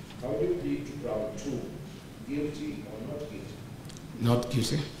 how do you plead to round 2, guilty or not guilty? Not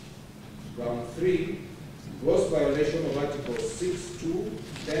guilty. Round 3, gross violation of Articles 6.2,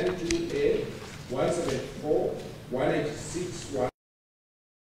 10.2a, 174, 186.1,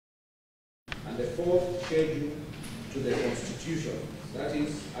 and the 4th schedule to the Constitution, that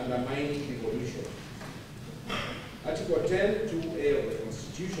is, undermining devolution. Article 10.2a of the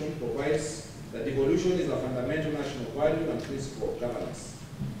Constitution provides that devolution is a fundamental national value and principle of governance.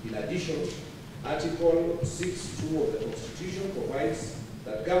 In addition, Article 6.2 of the Constitution provides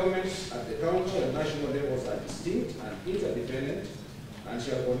that governments at the county and national levels are distinct and interdependent and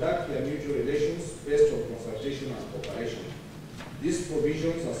shall conduct their mutual relations based on consultation and cooperation. These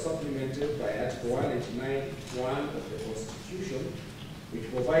provisions are supplemented by Article 189(1) of the Constitution, which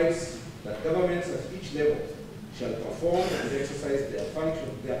provides that governments at each level shall perform and exercise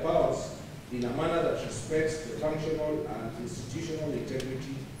their powers in a manner that respects the functional and institutional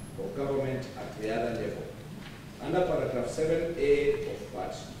integrity of government at the other level. Under paragraph 7A of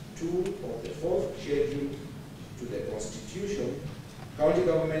part 2 of the 4th schedule to the Constitution, county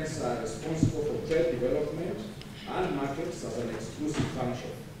governments are responsible for trade development, and markets as an exclusive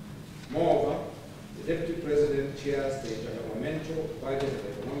function. Moreover, the Deputy President chairs the Intergovernmental Budget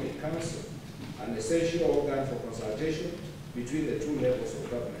and Economic Council, an essential organ for consultation between the two levels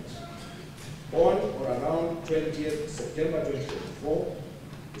of government. On or around 20th September 2024,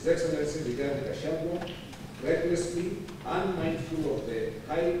 His Excellency Rigathi Gachagua, recklessly, unmindful of the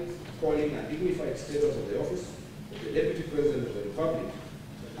high calling and dignified status of the office of the Deputy President of the Republic,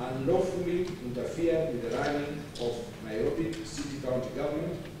 unlawfully interfered with the running of Nairobi City County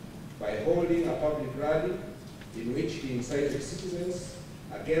government by holding a public rally in which he incited citizens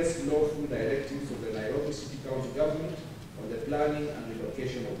against lawful directives of the Nairobi City County government on the planning and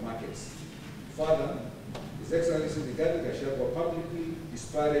relocation of markets. Further, His Excellency Rigathi Gachagua publicly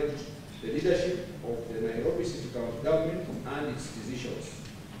disparaged the leadership of the Nairobi City County government and its decisions.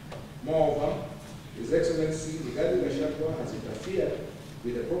 Moreover, His Excellency Rigathi Gachagua has interfered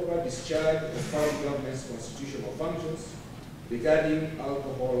with the proper discharge of county government's constitutional functions regarding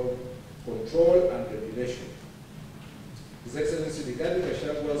alcohol control and regulation. His Excellency Rigathi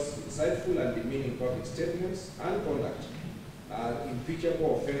Gachagua's insightful and demeaning public statements and conduct are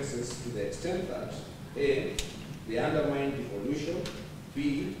impeachable offences to the extent that A, they undermine devolution,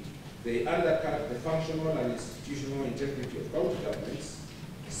 B, they undercut the functional and institutional integrity of county governments,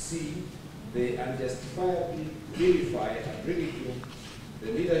 C, they unjustifiably vilify and ridicule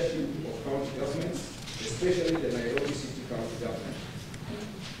the leadership of county governments, especially the Nairobi City County government.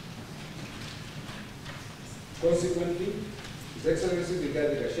 Consequently, His Excellency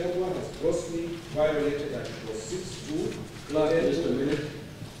Rigathi Gachagua has grossly violated Article 6(2). Clerk, just a minute.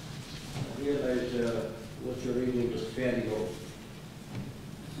 I realize what you're reading is fairly low.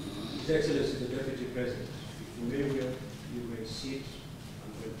 His Excellency the Deputy President, if you may sit,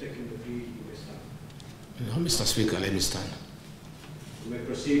 and when taking the plea, you may stand. No, Mr. Speaker, let me stand. You may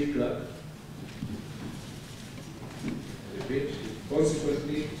proceed, Clerk. Repeat.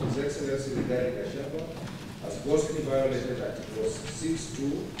 Consequently, His Excellency Rigathi Gachagua has grossly violated Articles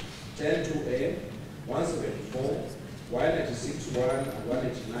 6(2), 10(2)(a), 174, 186(1), and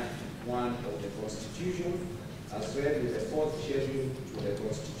 189(1) of the Constitution, as read with the fourth schedule to the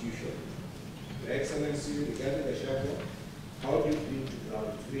Constitution. Your Excellency Rigathi Gachagua, how do you plead to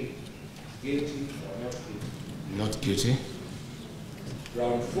ground 3, guilty or not guilty? Not guilty.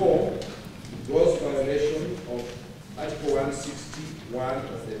 Ground 4, gross violation of Article 161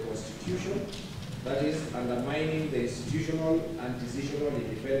 of the Constitution, that is, undermining the institutional and decisional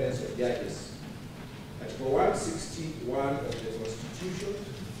independence of judges. Article 161 of the Constitution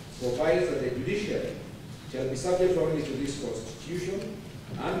provides that the judiciary shall be subject only to this Constitution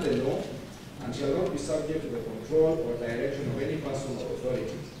and the law, and shall not be subject to the control or direction of any person or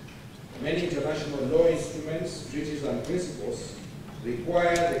authority. Many international law instruments, treaties, and principles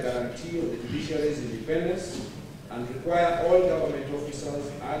require the guarantee of the judiciary's independence and require all government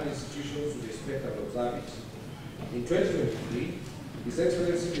officers and institutions to respect and observe it. In 2023, His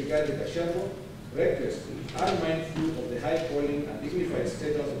Excellency Rigathi Gachagua, recklessly, unmindful of the high calling and dignified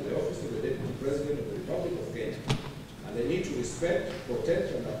status of the office of the Deputy President of the Republic of Kenya, and the need to respect,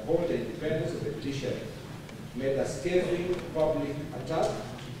 protect, and uphold the independence of the judiciary, made a scathing public attack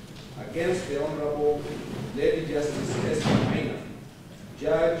against the Honorable Lady Justice Esther Maina,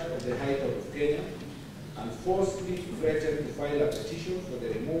 Judge of the High Court of Kenya, and forcibly threatened to file a petition for the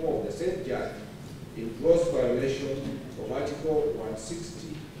removal of the said judge in gross violation of Article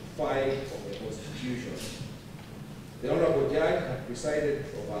 165 of the Constitution. The Honorable Judge had presided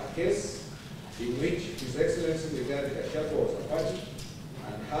over a case in which His Excellency Rigathi Gachagua was a party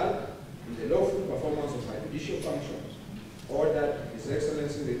and had, in the lawful performance of her judicial function, ordered His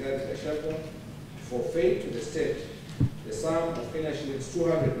Excellency Rigathi Gachagua forfeit to the state the sum of Kenya shillings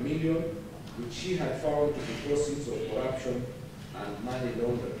 200 million, which she had found to be proceeds of corruption and money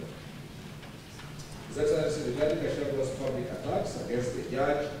laundering. His Excellency Rigathi Gachagua's public attacks against the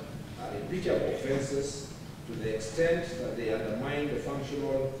judge are impeachable offences to the extent that they undermine the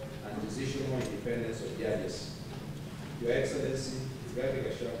functional and decisional independence of judges. Your Excellency Rigathi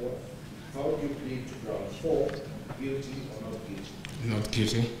Gachagua, how do you plead to ground 4, guilty or not guilty? Not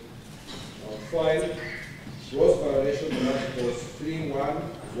guilty. Ground 5, gross violation of Articles 3(1)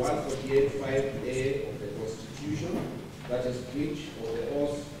 and 148(5)(a) of the Constitution, that is breach of the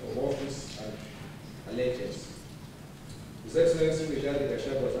oath of office and allegiance. His Excellency Rigathi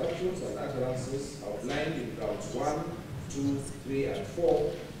Gachagua's actions and utterances outlined in grounds 1, 2, 3, and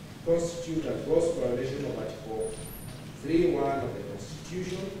 4 constitute a gross violation of Article 3(1) of the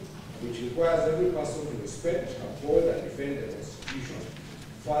Constitution, which requires every person to respect, uphold, and defend the Constitution.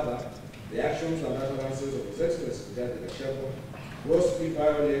 Further, the actions and utterances of His Excellency Rigathi Gachagua grossly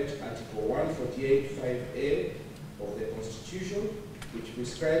violate Article 148(5)(a) of the Constitution, which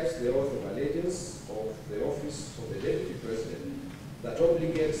prescribes the oath of allegiance of the office of the Deputy President that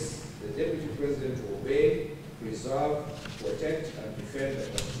obligates the Deputy President to obey, preserve, protect, and defend the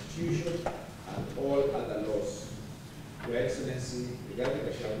Constitution and all other laws. Your Excellency, Rigathi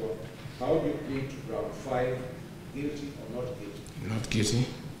Gachagua, how do you plead to ground 5, guilty or not guilty? Not guilty.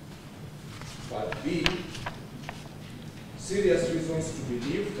 Part B, serious reasons to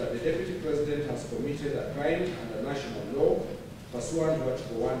believe that the Deputy President has committed a crime under national law pursuant to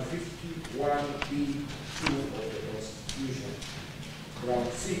Article 151B(2) of the Constitution.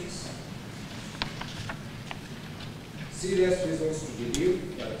 Round 6, serious reasons to believe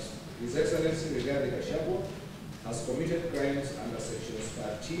that His Excellency Rigathi Gachagua has committed crimes under sections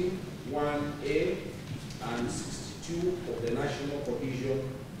 13(1)(a) and 62 of the National Cohesion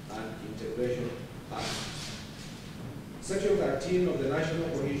and Integration Act. Section 13 of the National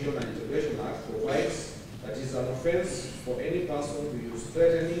Cohesion and Integration Act provides that it is an offense for any person to use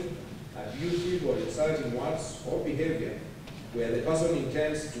threatening, abusive, or insulting words or behavior where the person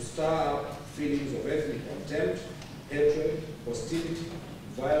intends to stir up feelings of ethnic contempt, hatred, hostility,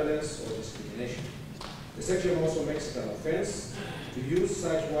 violence, or discrimination. The section also makes it an offense to use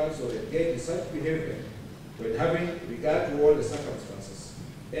such words or engage in such behavior when, having regard to all the circumstances,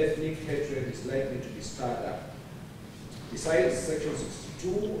 ethnic hatred is likely to be stirred up. Besides, Section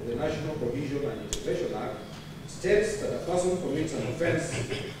 62 of the National Cohesion and Integration Act states that a person commits an offense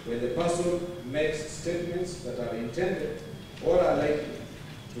when the person makes statements that are intended or are likely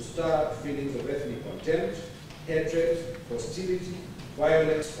to stir up feelings of ethnic contempt, hatred, hostility,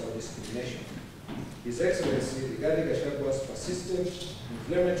 violence, or discrimination. His Excellency Rigathi Gachagua's persistent,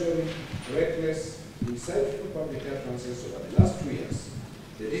 inflammatory, reckless, insightful public utterances over the last 2 years,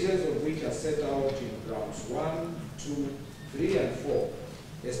 the details of which are set out in grounds 1, 2, 3, and 4,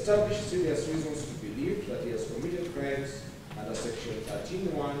 establish serious reasons to believe that he has committed crimes under Section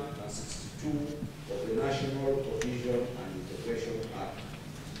 13(1) and 62 of the National Cohesion and Integration Act.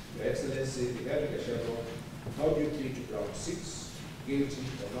 Your Excellency Rigathi Gachagua, how do you plead to ground 6, guilty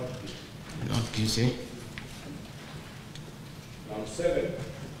or not guilty? Not guilty. Round 7,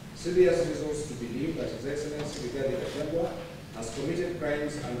 serious reasons to believe that His Excellency Rigathi Gachagua has committed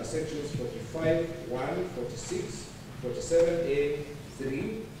crimes under sections 45(1), 46, 47(a),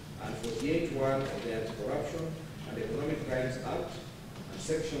 3, and 48(1) of the Anti-Corruption and Economic Crimes Act, and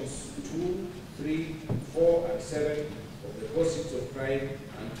sections 2, 3, 4, and 7 of the Proceeds of Crime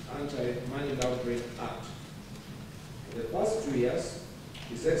and Anti-Money Laundering Act. For the past 2 years,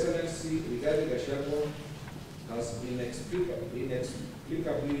 His Excellency Rigathi Gachagua has inexplicably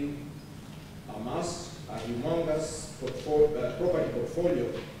amassed a humongous property portfolio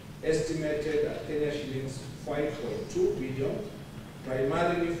estimated at Kenya shillings 5.2 billion,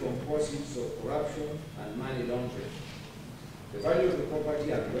 primarily from proceeds of corruption and money laundering. The value of the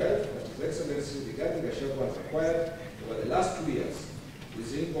property and wealth that His Excellency Rigathi Gachagua has acquired over the last 2 years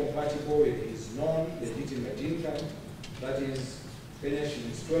is incompatible with his non-legitimate income, that is, Kenya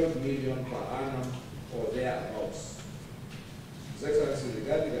shillings 12 million per annum or thereabouts. His Excellency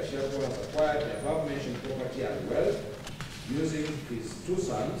Rigathi Gachagua has acquired the above-mentioned property and wealth using his 2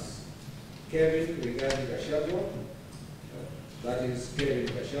 sons, Kevin Rigathi Gachagua, that is Kevin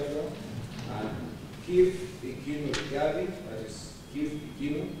Gachagua, and Keith Ikinu Rigathi, that is Keith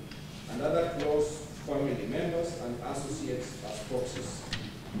Ikinu, and other close family members and associates as spouses.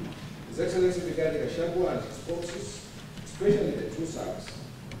 His Excellency Rigathi Gachagua and his spouses, especially the 2 sons,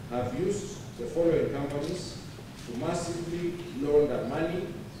 have used the following companies to massively launder money,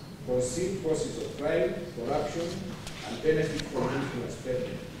 conceal proceeds of crime, corruption, and benefit from influence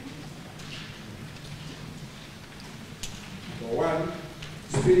peddling. For 1,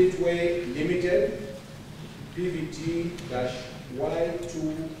 Spiritway Limited,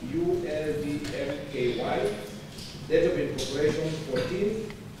 PVT-Y2ULDMKY, date of incorporation 14th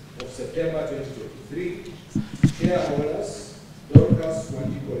of September 2023, shareholders, Dorcas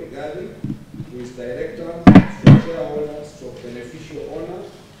Wanjiko Rigathi, who is director, shareholder, beneficial owner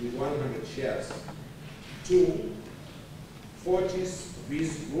with 100 shares. 2, Fortis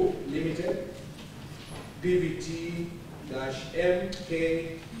Biz Group Limited,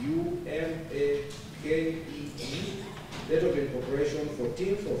 PVT-MKUMAKEE, date of incorporation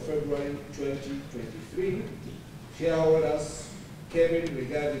 14th of February 2023, shareholders Kevin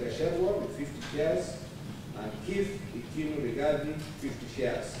Rigathi Gachagua with 50 shares and Keith Ikinu Rigathi 50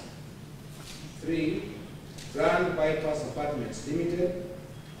 shares. 3, Grand Bypass Apartments Limited,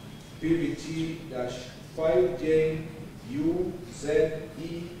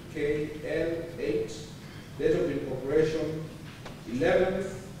 PVT-5JUZEKL8, date of incorporation 11th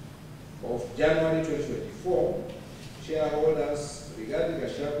of January 2024, Shareholders, Rigathi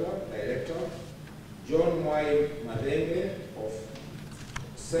Gachagua, Director, John Y. Madenge of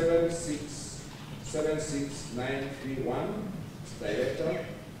 7676931, Director,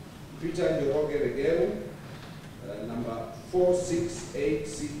 Peter Njoroge Regero, number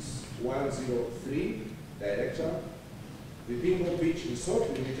 4686103, Director, Vipingo Beach Resort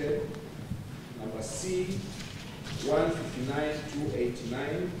Limited, number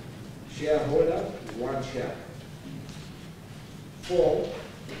C159289, shareholder, 1 share. 4,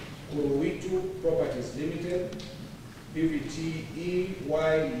 Kuruwitu Properties Limited, PVT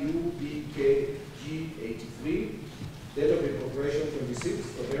EYUBKG83, date of incorporation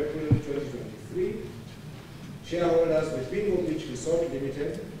 26th of April 2023. Shareholders Vipingo Beach Resort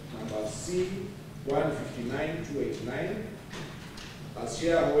Limited, number C159289, as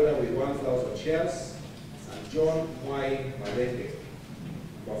shareholder with 1,000 shares, and John Y. Malende.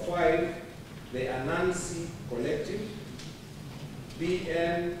 Number 5, the Anansi Collective,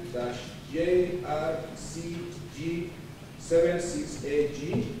 BN-JRCG76AG,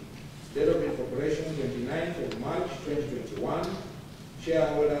 date of incorporation 29th of March 2021.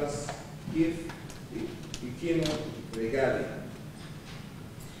 Shareholders Keith Ikino Rigathi.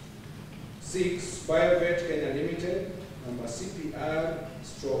 6, Biovet Kenya Limited, number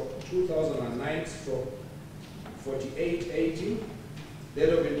CPR/2009/4880,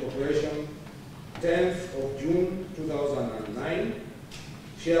 date of incorporation 10th of June 2009.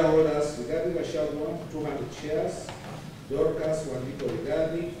 Shareholders Rigathi Gachagua, 200 shares. Dorcas Wandiko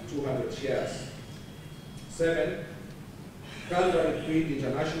Rigathi, 200 shares. 7, Calvary Creed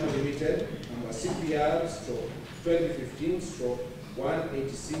International Limited, number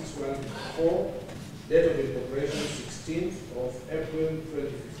CPR/2015/18614, date of incorporation 16th of April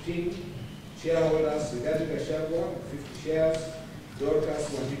 2015. Shareholders Rigathi Gachagua, 50 shares. Dorcas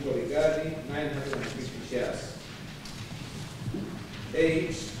Wandiko Rigathi, 950 shares.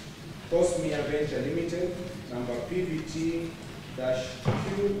 8, Cosmia Venture Limited, number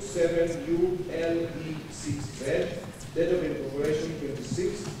PVT-Q7ULE6Z, date of incorporation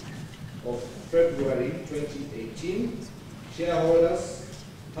 26th of February 2018. Shareholders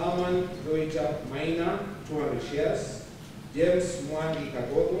Herman Reuter Maina, 200 shares. James Mwangi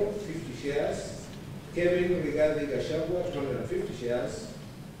Kagogo, 50 shares. Kevin Rigathi Gachagua, 250 shares.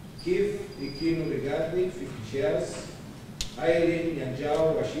 Keith Ikino Rigathi, 50 shares. Irene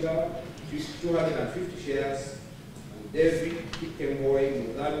Nyanjao Washira, 250 shares. And David Kikemboy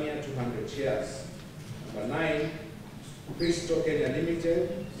Mudhamia, 200 shares. Number 9, Crystal Kenya Limited,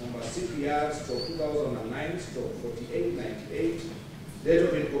 number CPR/2009/4898, date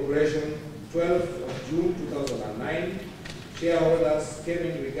of incorporation 12th of June 2009. Shareholders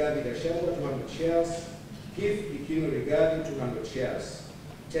Kevin Rigathi Gachagua, 200 shares. Keith Ikino Rigathi, 200 shares.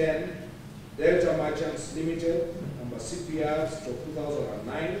 10, Delta Merchants Limited, number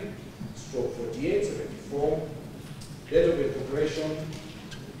CPR/2009/4874, date of incorporation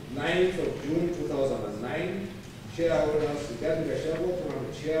 9th of June 2009. Shareholders Rigathi Gachagua,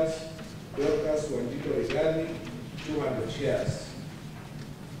 200 shares. Dorcas Wandiko Rigathi, 200 shares.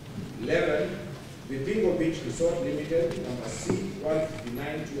 11, Vipingo Beach Resort Limited, number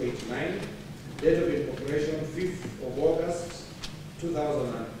C159289, date of incorporation 5th of August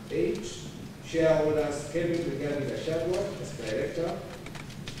 2008. Shareholders Kevin Rigathi Gachagua as Director,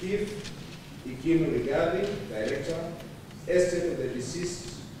 Keith Ikino Rigathi, Director, estate of the deceased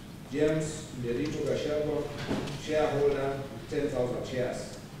James Lerito Gachagua, shareholder, 10,000 shares.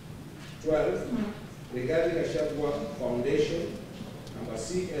 12, Rigathi Gachagua Foundation, number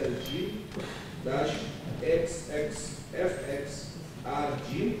CLG-XXFXRG,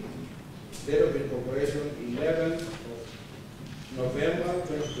 date of incorporation 11th of November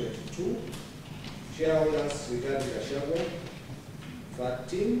 2022. Shareholders Rigathi Gachagua.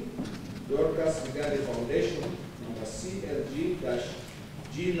 13, Dorcas Rigathi Foundation, number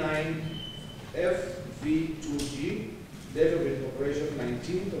CLG-G9FV2G, date of incorporation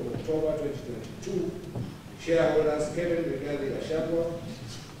 19th of October 2022. Shareholders Kevin Rigathi Gachagua,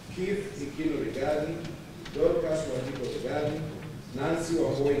 Keith Ikino Rigathi, Dorcas Wandiko Rigathi, Nancy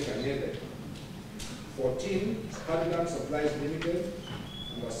Wamboi Kanyele. 14, Hardland Supplies Limited,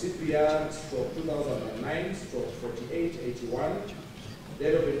 number CPR/2009/4881,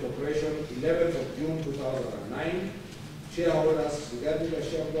 date of incorporation 11th of June 2009. Shareholders Rigathi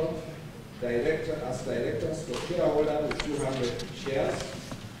Gachagua, Director as Director, shareholder with 200 shares.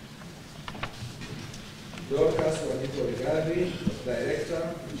 Dorcas Wandiko Rigathi, Director,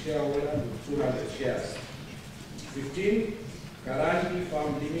 shareholder with 200 shares. 15, Karandi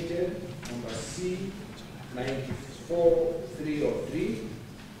Farm Limited, number C94303,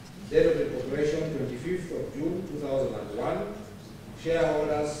 Date of incorporation 25th of June 2001.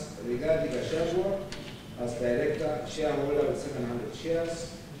 Shareholders Rigathi Gachagua as director, shareholder with 700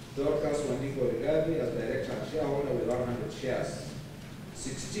 shares. Dorcas Wandiko Rigathi as director and shareholder with 100 shares.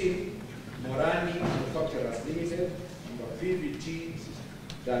 16. Morani Manufacturers Limited, number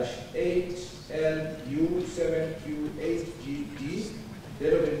PVT-8LU7Q8GD,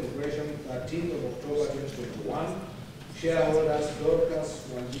 date of incorporation 13th of October 2021. Shareholders Dorcas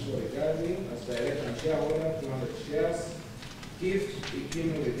Wandiko Rigathi as director and shareholder, 200 shares. Gift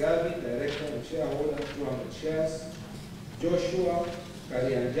Ikinu Rigathi, director and shareholder, 200 shares. Joshua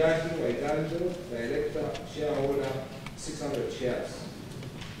Karianjaki Waiganjo, director, shareholder, 600 shares.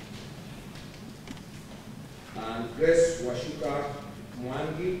 And Grace Washuka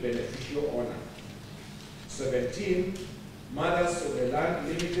Mwangi, beneficial owner. 17. Mothers of the Land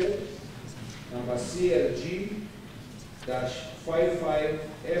Limited, number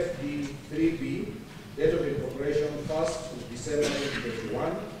CLG-55FD3B, date of incorporation 1st of December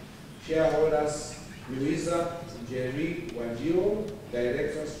 2021. Shareholders Louisa Jerry Wanjiro,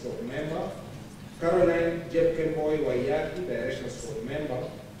 director stroke member. Caroline Jepkemboy Wayaki, director stroke member.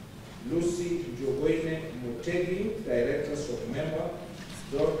 Lucy Jogoine Mutegi, director stroke member.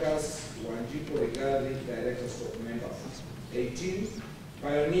 Dorcas Wanjiko Rigathi, director stroke member. 18.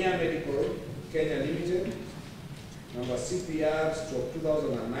 Pioneer Medical Kenya Limited, number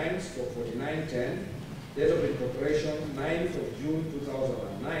CPR-2009-4910, date of incorporation 9th of June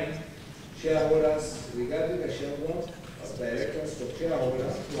 2009. Shareholders Rigathi Gachagua as director stroke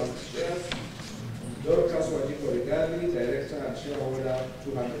shareholder, 200 shares. Dorcas Wandiko Rigathi, director and shareholder,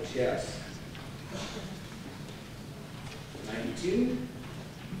 200 shares. 19.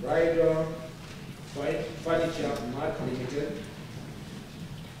 Rider Furniture Mart Limited,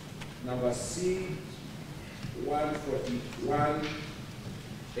 number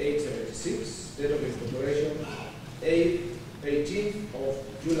C141876, date of incorporation 18th of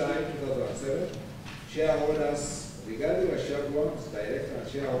July 2007. Shareholders Rigathi Gachagua as director and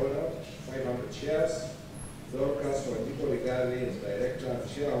shareholder, 500 shares. Dorcas Wandiko Rigathi as director and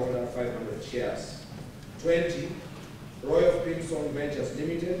shareholder, 500 shares. 20. Royal Pinson Ventures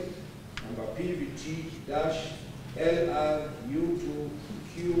Limited, number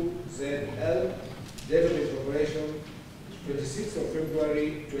PVT-LRU2QZL, date of incorporation 26th of February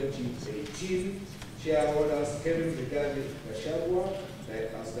 2018. Shareholders Kevin Rigathi Gachagua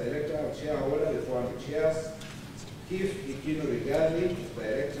as director and shareholder with 400 shares. Keith Ikino Rigathi,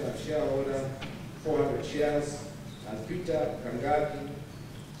 director and shareholder, 400 shares. And Peter Kangati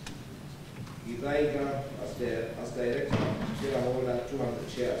Githaiga as director and shareholder, 200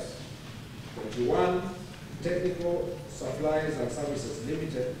 shares. 21. Technical Supplies and Services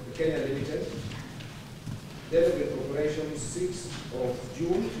Limited, Kenya Limited, date of incorporation 6th of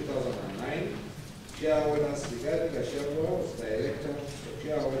June 2009. Shareholders Rigathi Gachagua as director,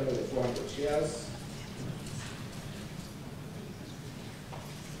 shareholder with 400 shares.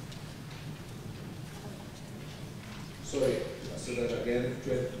 Sorry, so that again.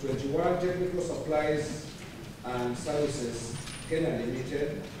 21. Technical Supplies and Services Kenya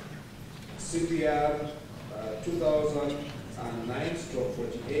Limited, CPR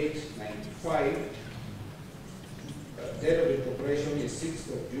 2009-4895. Date of incorporation is 6th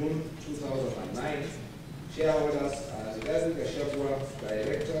of June 2009. Shareholders are Rigathi Gachagua,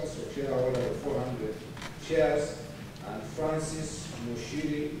 director, so shareholder with 400 shares, and Francis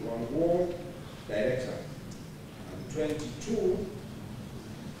Mushiri Wanguo, director. And 22.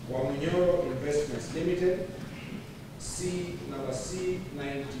 Wamunyoro Investments Limited, number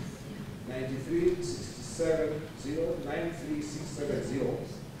C93670,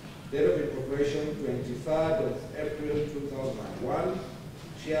 date of incorporation 23rd of April 2001.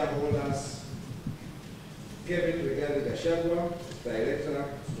 Shareholders Kevin Rigathi Gachagua, director,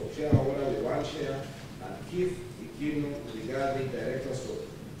 shareholder with 1 share, and Keith Ikino Rigathi, director,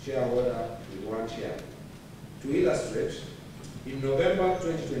 shareholder with 1 share. To illustrate, in November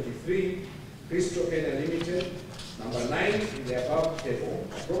 2023, Cristo Kenya Limited, number 9 in the above table,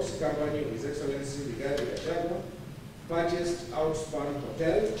 a proxy company of His Excellency Rigathi Gachagua, purchased Outspan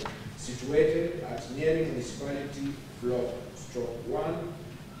Hotel, situated at Nyeri Municipality Block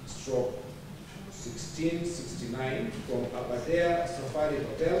 /1/1669 from Aberdare Safari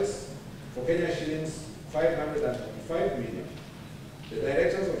Hotels for Kenya shillings 535 million. The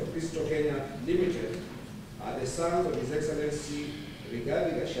directors of Cristo Kenya Limited are the sons of His Excellency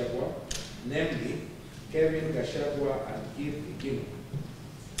Rigathi Gachagua, namely Kevin Gachagua and Keith Ikino.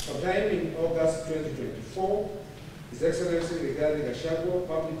 Sometime in August 2024, His Excellency Rigathi Gachagua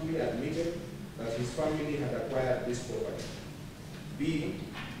publicly admitted that his family had acquired this property. B.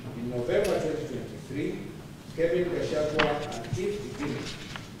 In November 2023, Kevin Gachagua and Keith Ikini,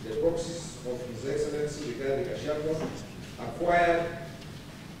 the proxies of His Excellency Rigathi Gachagua, acquired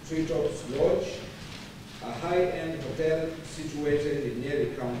Treetops Lodge, a high-end hotel situated in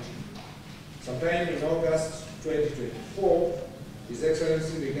Nyeri County. Sometime in August 2024, His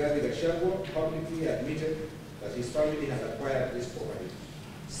Excellency Rigathi Gachagua publicly admitted that his family had acquired this property.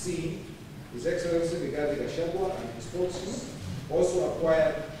 C. His Excellency Rigathi Gachagua and his proxies also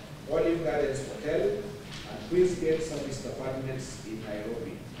acquired Olive Gardens Hotel and Queensgate Service Apartments in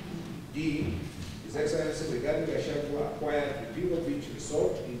Nairobi. D. His Excellency Rigathi Gachagua acquired the Bingo Beach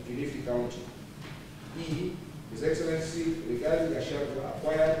Resort in Kilifi County. E. His Excellency Rigathi Gachagua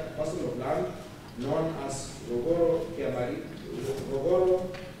acquired a parcel of land known as Rogoro Kiamariga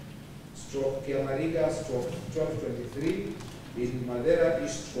 1223 in Madera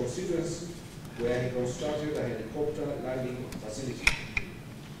East constituency, where he constructed a helicopter landing facility.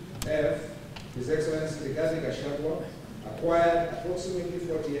 F. His Excellency Rigathi Gachagua acquired approximately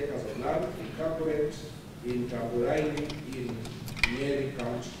 40 acres of land in Kaporet in Kamburaini in Nyeri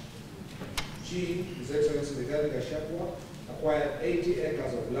County. G. His Excellency Rigathi Gachagua acquired 80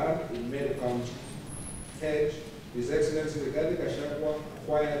 acres of land in Meru County. H. His Excellency Rigathi Gachagua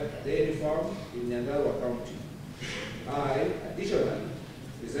acquired a dairy farm in Nyandarua County. I. Additionally,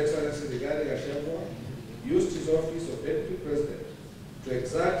 His Excellency Rigathi Gachagua used his office of Deputy President to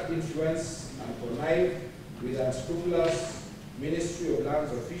exert influence and connive with unscrupulous Ministry of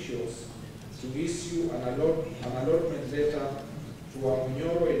Lands officials to issue an allotment letter to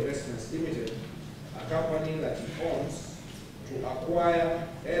Amunyoro Investments Limited, a company that he owns, to acquire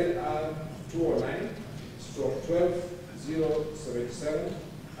LR 209/12077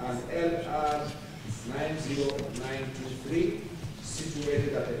 and LR 90923,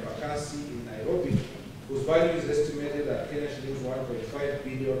 situated at Embakasi in Nairobi, whose value is estimated at Kenya shillings 1.5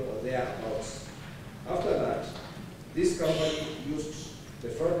 billion or thereabouts. After that, this company used the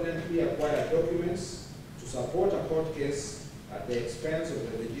fraudulently acquired documents to support a court case at the expense of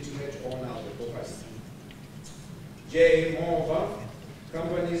the legitimate owner of the property. J. Moreover,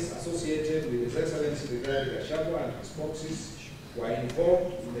 companies associated with His Excellency Rigathi Gachagua and his proxies were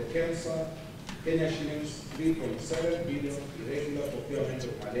involved in the Kenya shillings 3.7 billion irregular procurement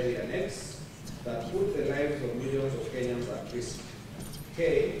of malaria nets that put the lives of millions of Kenyans at risk.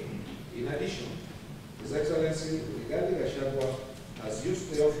 K. In addition, His Excellency Rigathi Gachagua has used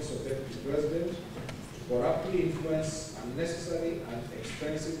the office of Deputy President to corruptly influence unnecessary and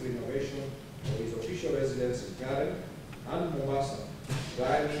expensive renovation of his official residence in Karen and Mombasa,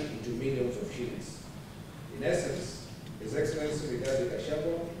 running into millions of shillings. In essence, His Excellency Rigathi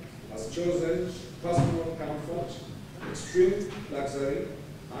Gachagua has chosen personal comfort, extreme luxury,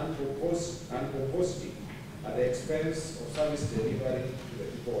 and pomposity at the expense of service delivery to the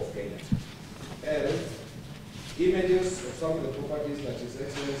people of Kenya. L. Images of some of the properties that His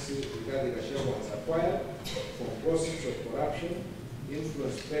Excellency Rigathi Gachagua has acquired from proceeds of corruption,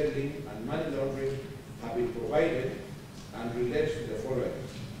 influence peddling, and money laundering have been provided and relate to the following.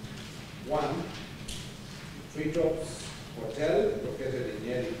 1. Treetops Hotel located in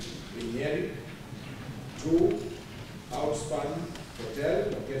Nyeri. 2. Outspan Hotel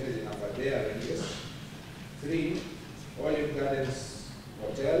located in Aberdare Ranges. 3. Olive Gardens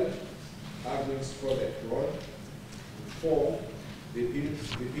Hotel, Agnes Project Road. 4. The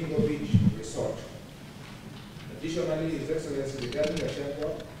Bingo Beach Resort. Additionally, His Excellency Rigathi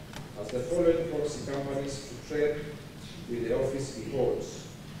Gachagua has the following proxy companies to trade with the office he holds.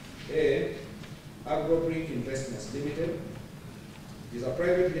 A. Agrobrick Investments Limited is a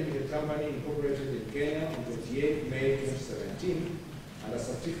private limited company incorporated in Kenya on 28 May 2017 and a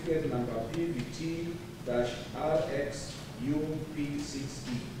certificate number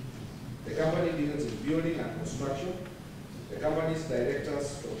PVT-RXUP6E. The company deals in building and construction. The company's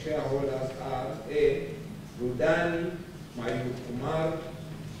directors or shareholders are A. Rudani Mayukumar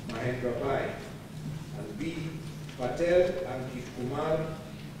Mahendrabai and B. Patel and Kishkumar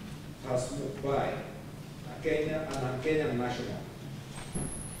Hasmukbai, a Kenyan national.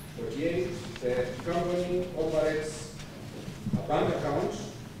 48. The company operates a bank account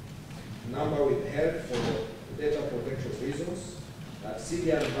number withheld for data protection reasons at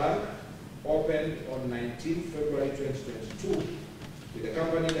Syrian Bank, opened on 19 February 2022, with the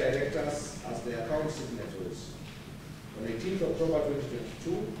company directors as the account signatories. On 18 October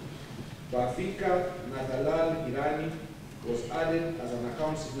 2022, Bafika Natalal Irani was added as an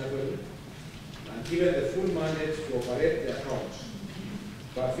account signatory and given the full mandate to operate the account.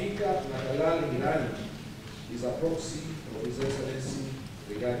 Bafika Natalal Irani is a proxy of His Excellency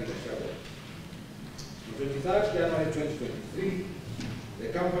Rigathi Gachagua. On 23rd January 2023, the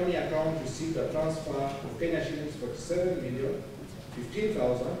company account received a transfer of Kenya shillings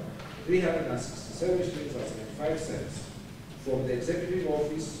 47,015,367 shillings and 75 cents from the Executive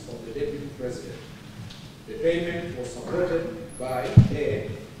Office of the Deputy President. The payment was supported by a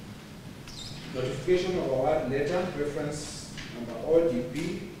notification of award letter, reference number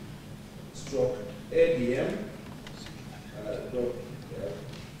ODP stroke ADM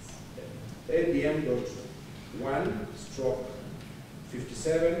ADM.1 stroke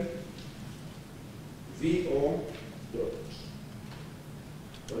 57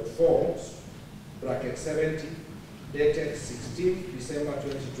 VO.4 bracket 70 dated 16 December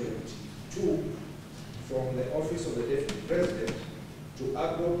 2022 from the Office of the Deputy President to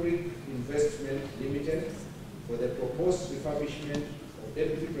Agrobrick Investment Limited for the proposed refurbishment of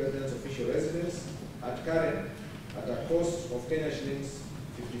Deputy President's official residence at Karen at a cost of Kenya shillings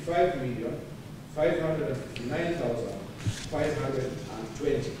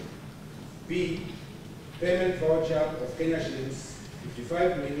 55,559,520. B. Payment voucher of Kenya shillings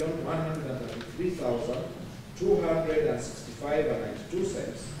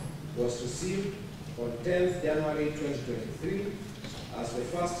 55,133,265.92 was received on 10th January 2023 as the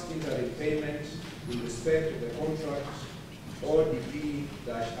first interim payment in respect of the contract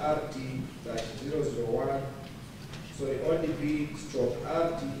ODP-RT-001,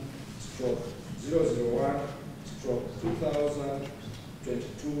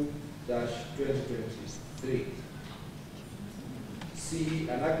 ODP-RT-001/2022-2023. C.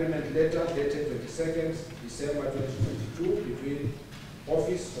 An agreement letter dated 22nd December 2022 between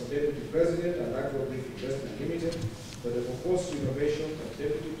Office of Deputy President and Agrobrick Investment Limited for the proposed renovation of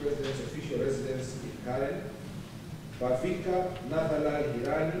Deputy President's official residence in Karen. Bavika Nathalal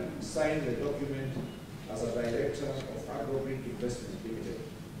Hirani signed the document as a director of Agrobrick Investment Limited.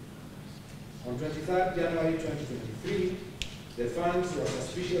 On 23rd January 2023, the funds were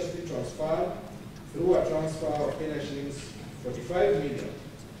suspiciously transferred through a transfer of Kenya shillings 45 million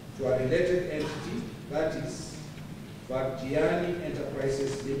to a related entity, that is, Vagiani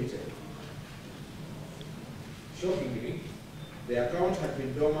Enterprises Limited. Shockingly, the account had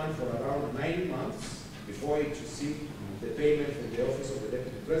been dormant for around 9 months before it received the payment from the Office of the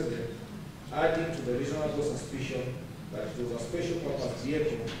Deputy President, adding to the reasonable suspicion that it was a special purpose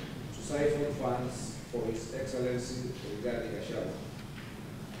vehicle to siphon funds for His Excellency Rigathi Gachagua.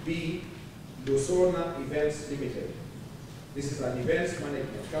 B. Lusona Events Limited. This is an events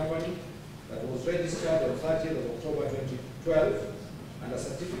management company that was registered on 30th of October 2012 and a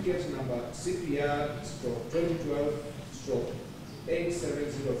certificate number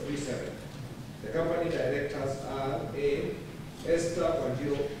CPR-2012-87037. The company directors are A. Esther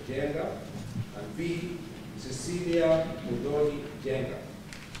Wanjiro Jenga and B. Cecilia Mudoni Jenga.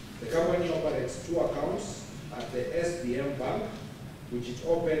 The company operates 2 accounts at the SBM Bank, which it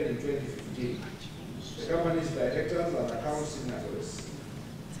opened in 2015. The company's directors are account signatories.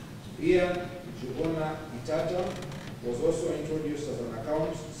 Ian Jugona Itata was also introduced as an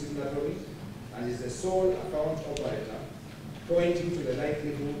account signatory and is the sole account operator, pointing to the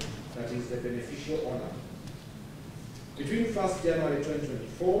likelihood that he is the beneficial owner. Between 1st January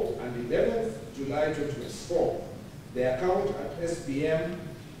 2024 and 11th July 2024, the account at SBM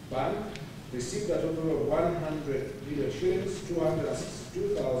Bank received a total of 100 million shillings,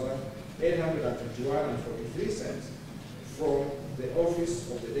 262,821.43 from the Office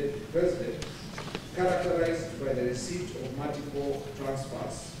of the Deputy President, characterized by the receipt of multiple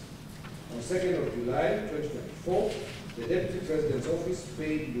transfers. On 2nd of July 2024, the Deputy President's Office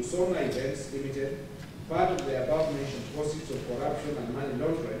paid Lusona Events Limited part of the above-mentioned proceeds of corruption and money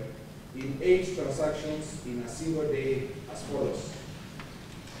laundering in 8 transactions in a single day as follows.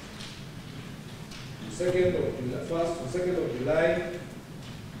 On 2nd of July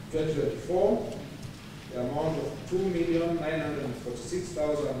 2024, the amount of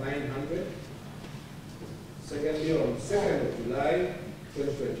 2,946,900. Secondly, on 2nd of July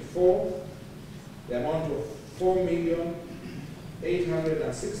 2024, the amount of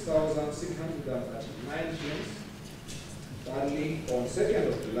 4,806,639 shillings. Thirdly, on 2nd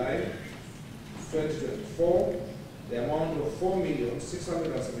of July 2024, the amount of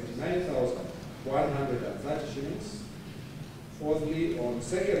 4,679,130 shillings. Fourthly, on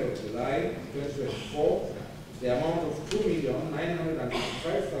 2nd of July 2024, the amount of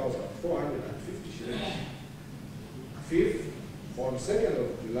 2,955,450 shillings. Fifth, on 2nd of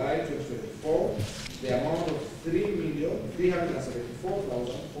July 2024, the amount of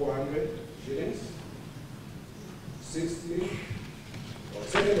 3,374,400 shillings. Sixthly, on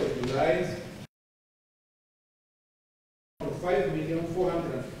 2nd of July,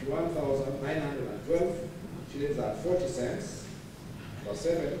 5,451,912 shillings and 40 cents. Number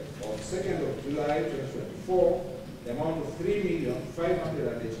 7, on 2nd of July 2024, the amount of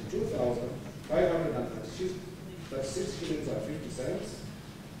 3,582,536 shillings and 50 cents.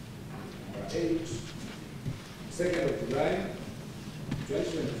 Number 8, 2nd of July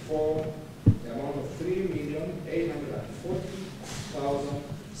 2024, the amount of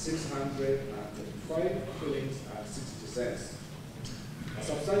 3,840,635 shillings and 60 cents. A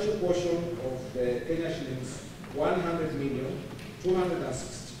substantial portion of the Kenya shillings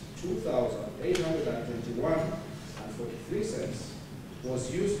 100,262,821.43 cents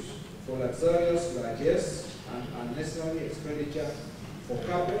was used for luxurious largesse and unnecessary expenditure for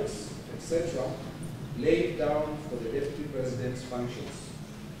carpets, etc., laid down for the Deputy President's functions.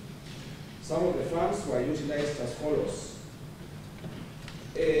 Some of the funds were utilized as follows.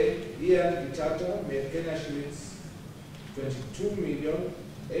 A. Rigathi Gachagua made Kenya shillings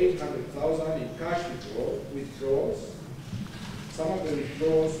 22,800,000 in cash withdrawals. Some of the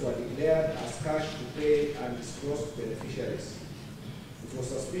withdrawals were declared as cash to pay undisclosed beneficiaries. It was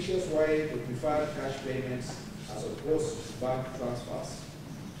suspicious why they preferred cash payments as opposed to bank transfers.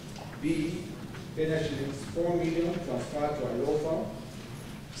 B. Kenya shillings 4 million transferred to a law firm.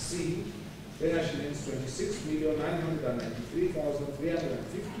 C. Kenya shillings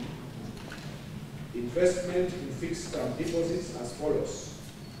 26,993,350. Investment in fixed term deposits as follows.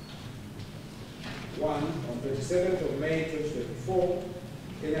 1. On 27th of May 2024,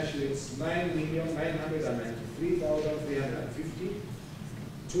 Kenya shillings 9,993,350.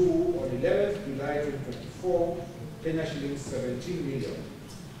 2. On 11th July 2024, Kenya shillings 17 million.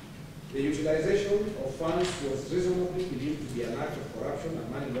 The utilization of funds was reasonably believed to be an act of corruption and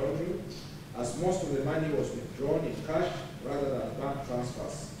money laundering, as most of the money was withdrawn in cash rather than bank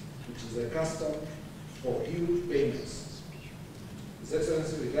transfers, which is a custom for huge payments. His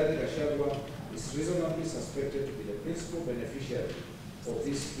Excellency Rigathi Gachagua is reasonably suspected to be the principal beneficiary of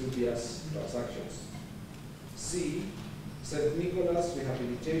these dubious transactions. C. St. Nicholas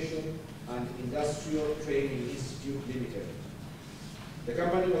Rehabilitation and Industrial Training Institute Limited. The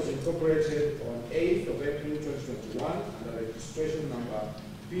company was incorporated on 8th of April 2021 under registration number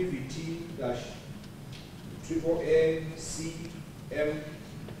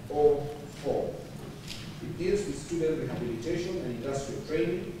PVT-AAACMO4. It deals with student rehabilitation and industrial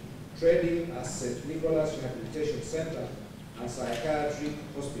training, trading as St. Nicholas Rehabilitation Center and Psychiatric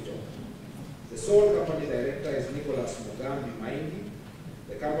Hospital. The sole company director is Nicholas Mugambi Maingi.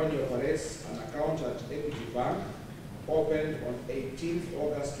 The company operates an account at Equity Bank, opened on 18th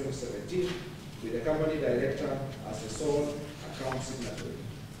August 2017, with the company director as the sole account signatory.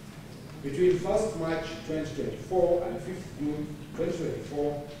 Between 1st March 2024 and 5th June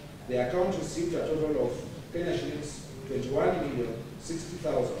 2024, the account received a total of Kenya shillings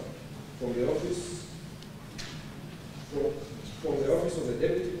 21,060,000 from the office of the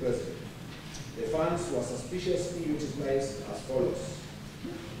Deputy President. The funds were suspiciously utilized as follows.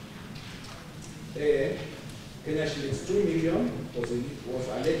 A. Kenya shillings 2 million was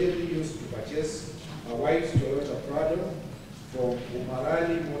allegedly used to purchase a white Toyota Prado from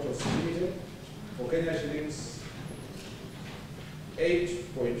Umarali Motors Limited for Kenya shillings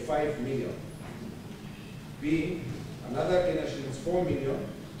 8.5 million. B. Another Kenya shillings 4 million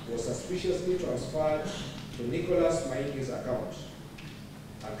was suspiciously transferred to Nicholas Maingi's account.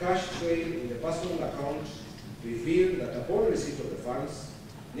 A cash trail in the personal account revealed that upon receipt of the funds,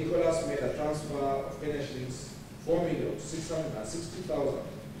 Nicholas made a transfer of Kenya shillings 4,660,000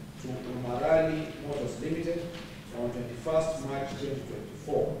 to Umarali Motors Limited on 21st March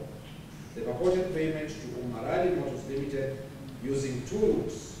 2024. The purported payment to Umarali Motors Limited using two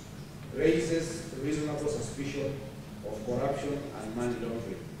routes raises reasonable suspicion of corruption and money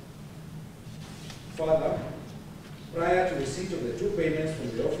laundering. Further, prior to receipt of the two payments from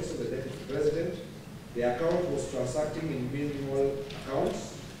the Office of the Deputy President, the account was transacting in minimal accounts,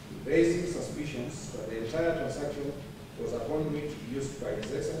 raising suspicions that the entire transaction was upon which used by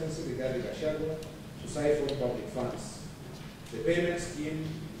His Excellency Rigathi Gachagua to siphon public funds. The payment scheme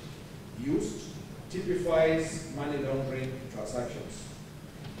used typifies money laundering transactions.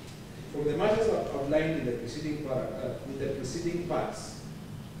 From the matters outlined in the preceding parts,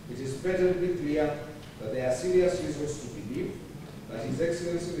 it is patently clear that there are serious reasons to believe that His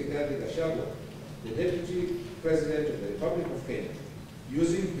Excellency Rigathi Gachagua, the Deputy President of the Republic of Kenya,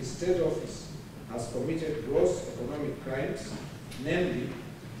 using his state office, has committed gross economic crimes, namely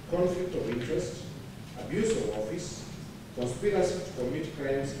conflict of interest, abuse of office, conspiracy to commit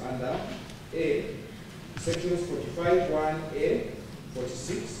crimes under A. Sections 45(1)(a),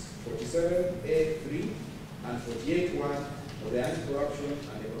 46, 47(a)(3), and 48(1) of the Anti-Corruption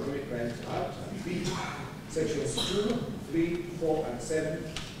and Economic Crimes Act, and B. Sections 2, 3, 4, and 7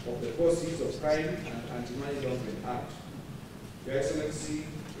 of the Proceeds of Crime and Anti-Money Laundering Act. Your Excellency,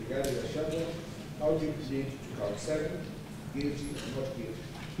 Rigathi Gachagua, how do you plead to count 7, guilty or not guilty?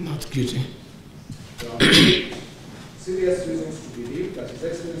 Not guilty. There are serious reasons to believe that His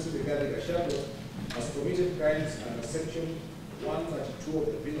Excellency Rigathi Gachagua has committed crimes under Section 132 of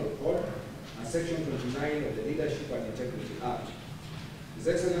the Penal Code and Section 29 of the Leadership and Integrity Act. His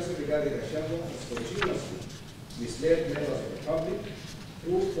Excellency Rigathi Gachagua has continuously misled members of the public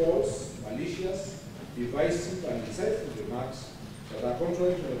through false, malicious, divisive, and insightful remarks that are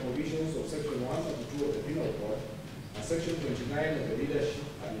contrary to the provisions of Section 132 of the Penal Code and Section 29 of the Leadership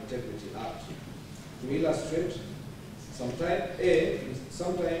and Integrity Act. To illustrate, sometime in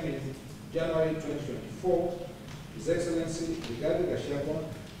January 2024, His Excellency Rigathi Gachagua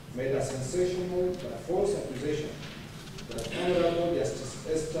made a sensational but false accusation that Honorable Justice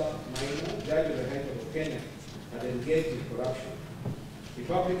Esther Maina, Judge of the High Court of Kenya, had engaged in corruption. He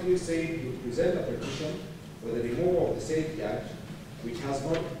publicly said he would present a petition for the removal of the said judge, which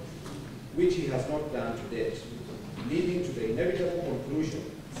he has not done to date, leading to the inevitable conclusion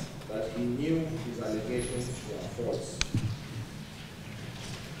that he knew his allegations were false.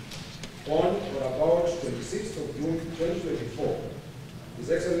 On or about 26th of June 2024,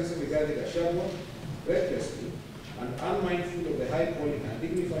 His Excellency Rigathi Gachagua, recklessly and unmindful of the high calling and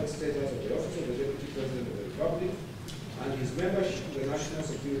dignified status of the Office of the Deputy President of the Republic and his membership of the National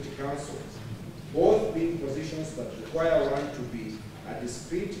Security Council, both being positions that require one to be a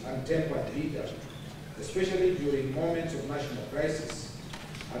discreet and tempered leader, especially during moments of national crisis,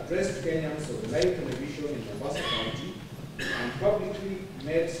 addressed Kenyans on live television in Mombasa County and publicly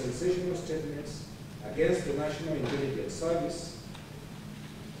made sensational statements against the National Intelligence Service,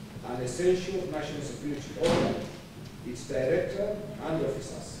 an essential national security organ, its director and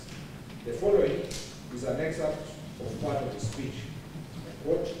officers. The following is an excerpt of part of the speech. I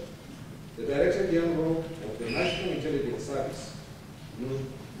quote, "The Director General of the National Intelligence Service,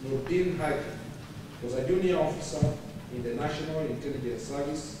 Nurdin Haji, was a junior officer in the National Intelligence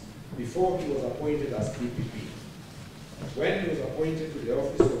Service before he was appointed as DPP. When he was appointed to the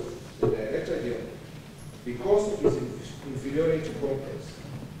office of the Director General, because of his inferiority complex,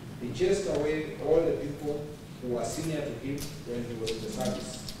 he chased away all the people who were senior to him when he was in the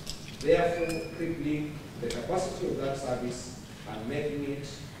service, therefore crippling the capacity of that service and making it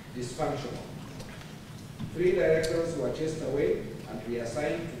dysfunctional. 3 directors were chased away and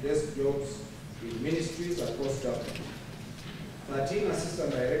reassigned to desk jobs in ministries across government. 13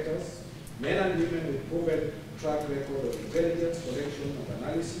 assistant directors, men and women with proven track record of intelligence collection and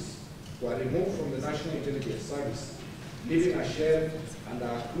analysis, were removed from the National Intelligence Service, leaving a shell and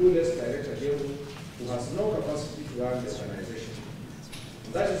a clueless Director General who has no capacity to run the organization.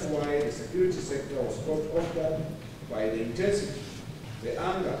 That is why the security sector was caught off guard by the intensity, the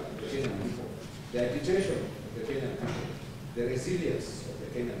anger of the Kenyan people, the agitation of the Kenyan people, the resilience of the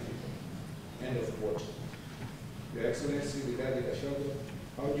Kenyan people." End of quote. Your Excellency Rigathi Gachagua,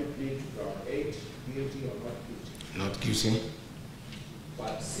 how do you plead to count 8, guilty or not guilty? Not guilty.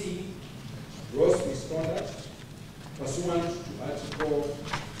 Part C, gross misconduct, pursuant to Article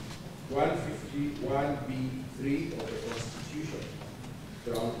 151B3 of the Constitution.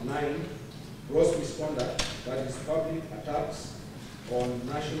 Ground 9, gross misconduct, that is public attacks on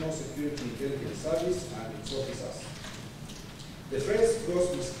National Security Intelligence Service and its officers. The phrase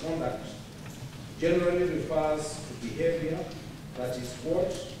gross misconduct generally refers to behavior that is,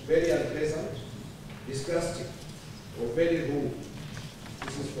 quote, very unpleasant, disgusting, or very rude.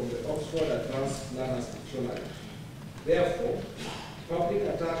 This is from the Oxford Advanced Learners Dictionary. Therefore, public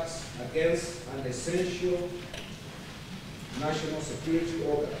attacks against an essential national security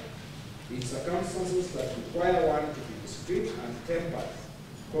organ in circumstances that require one to be discreet and tempered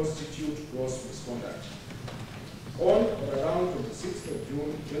constitute gross misconduct. On or around 26th of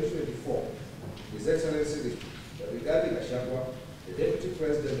June 2024, His Excellency Rigathi Gachagua, the Deputy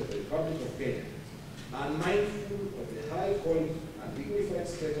President of the Republic of Kenya, unmindful of the high calling and dignified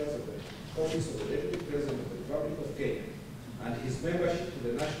status of the Office of the Deputy President of the Republic of Kenya and his membership to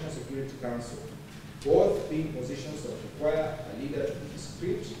the National Security Council, both being positions that require a leader to be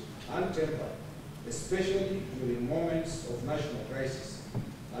discreet and tempered, especially during moments of national crisis,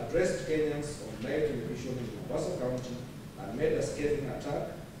 addressed Kenyans on live television in Mombasa County and made a scathing attack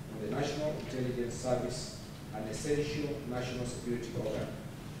on the National Intelligence Service, an essential national security organ.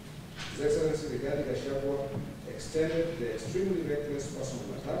 His Excellency Rigathi Gachagua extended the extremely reckless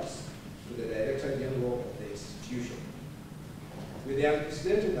personal attacks to the Director General of the institution. With the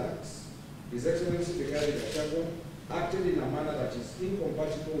unprecedented acts, His Excellency Rigathi Gachagua acted in a manner that is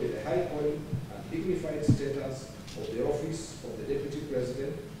incompatible with the high calling and dignified status of the office of the Deputy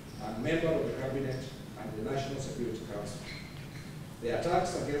President and member of the Cabinet and the National Security Council. The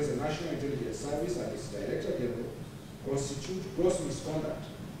attacks against the National Intelligence Service and its Director General constitute gross misconduct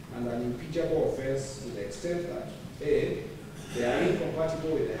and an impeachable offense to the extent that A, they are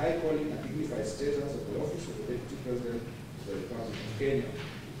incompatible with the high calling and dignified status of the office of the Deputy President of the Republic of Kenya.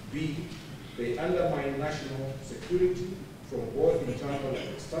 B, they undermine national security from both internal and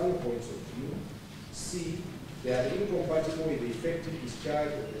external points of view. C, they are incompatible with the effective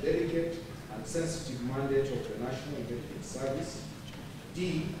discharge of the delicate and sensitive mandate of the National Intelligence Service.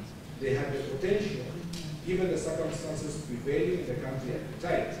 D, they have the potential, given the circumstances prevailing in the country at the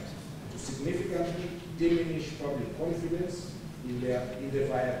time, to significantly diminish public confidence in the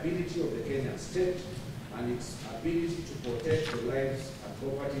viability of the Kenyan state and its ability to protect the lives and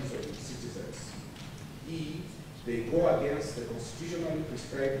properties of its citizens. E, they go against the constitutionally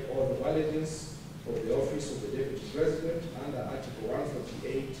prescribed ordinance of the office of the Deputy President under Article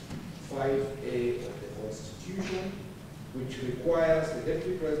 148, 5A of the Constitution, which requires the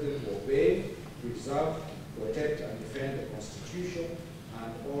Deputy President to obey, preserve, protect, and defend the Constitution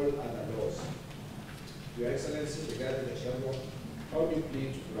and all other laws. Your Excellency, Rigathi Gachagua, how do you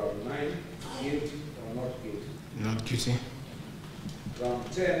plead to round 9, guilty or not guilty? Not guilty.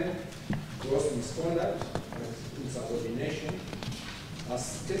 Round 10, gross misconduct and insubordination. As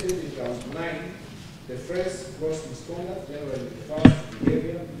stated in round 9, the phrase gross misconduct generally refers to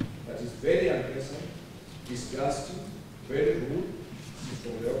behavior that is very unpleasant, disgusting, very rude. This is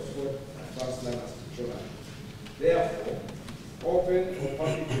from the Oxford Advanced Learners Dictionary. Therefore, open or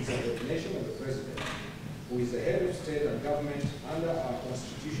public insubordination of the President, who is the head of state and government under our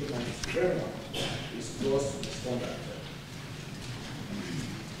constitutional framework, is gross misconduct.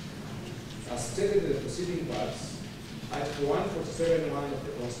 As stated in the preceding parts, Article 147(1) of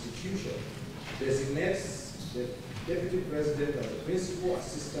the Constitution designates the Deputy President as the principal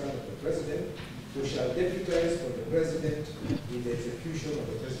assistant of the President, who shall deputize for the President in the execution of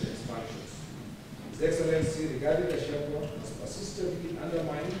the President's functions. His Excellency Rigathi Gachagua has persistently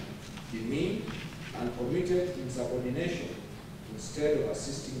undermined, demeaned, and committed insubordination instead of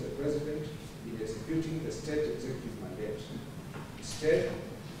assisting the President in executing the state executive mandate. Instead,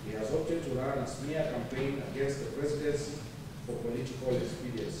 he has opted to run a smear campaign against the Presidency for political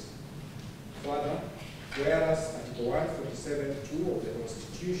expediency. Further, whereas Article 147(2) of the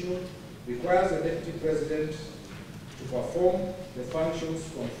Constitution requires the Deputy President to perform the functions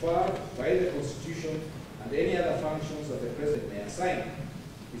conferred by the Constitution and any other functions that the President may assign,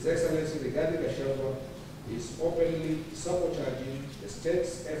 His Excellency Rigathi Gachagua is openly sabotaging the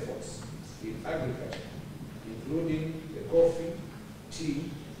state's efforts in agriculture, including the coffee, tea,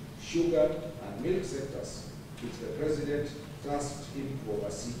 sugar, and milk sectors, which the President tasked him to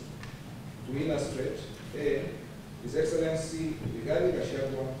oversee. To illustrate, A, His Excellency Rigathi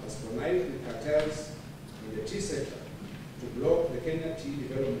Gachagua has connived with cartels in the tea sector to block the Kenya Tea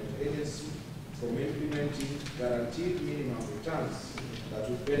Development Agency from implementing guaranteed minimum returns that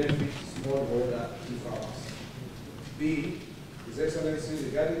would benefit smallholder tea farmers. B, His Excellency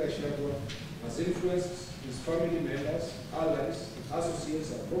Rigathi Gachagua has influenced his family members, allies,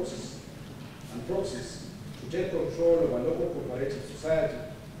 associates, and proxies to take control of a local cooperative society,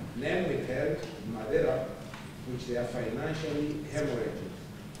 name withheld in Madeira, which they are financially hemorrhaging.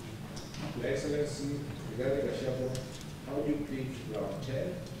 Your Excellency Rigathi Gachagua, how do you plead to round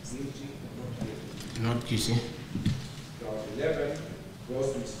 10, guilty or not guilty? Not guilty. Round 11,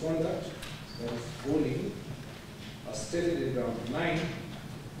 gross misconduct, that is bullying. As stated in round 9,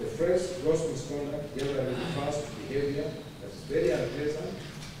 the phrase gross misconduct generally refers to behavior that is very unpleasant,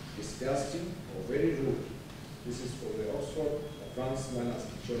 disgusting, or very rude. This is for the Oxford Advanced Learners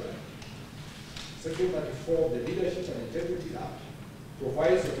Dictionary. Section 34 of the Leadership and Integrity Act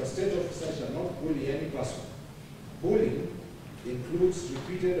provides that a state officer shall not bully any person. Bullying includes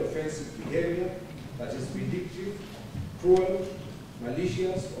repeated offensive behavior that is vindictive, cruel,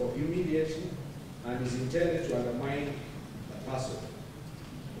 malicious, or humiliating, and is intended to undermine a person.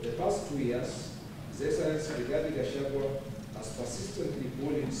 For the past 2 years, His Excellency Rigathi Gachagua has persistently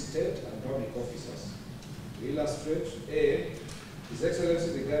bullied state and public officers. To illustrate, A, His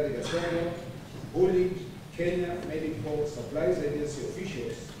Excellency Rigathi Gachagua bullied Kenya Medical Supplies Agency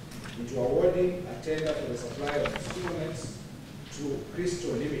officials into awarding a tender for the supply of stimulants to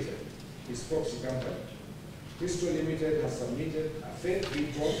Crystal Limited, his proxy company. Crystal Limited has submitted a fake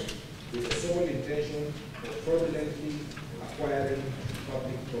report with the sole intention of fraudulently acquiring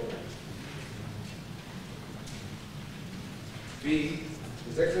public property. B,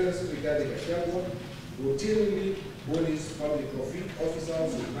 His Excellency Rigathi Gachagua routinely bullies public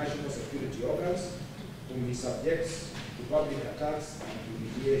officers with national security organs, whom he subjects to public attacks and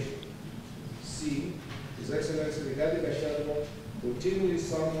humiliation. C. His Excellency Rigathi Gachagua continually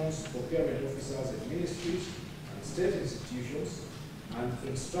summons procurement officers in ministries and state institutions and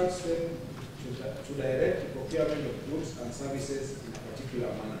instructs them to direct the procurement of goods and services in a particular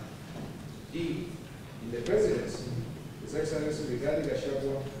manner. D. In the presidency, His Excellency Rigathi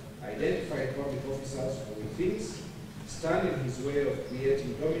Gachagua identified public officers who he thinks stand in his way of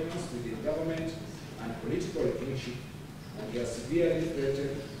creating dominance within government and political kingship, and he has severely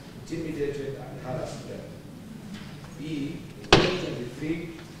threatened, intimidated, and harassed them. E. In 2023,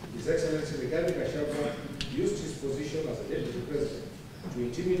 His Excellency Rigathi Gachagua used his position as a deputy president to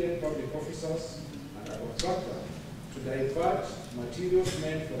intimidate public officers and a contractor to divert materials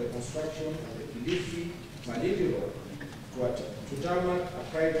meant for the construction of the Malindi Road to tarmac a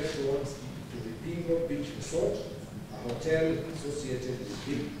private road to the Pingo Beach Resort, a hotel associated with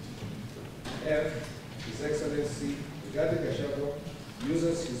him. F. His Excellency Rigathi Gachagua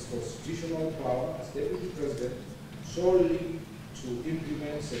uses his constitutional power as deputy president solely to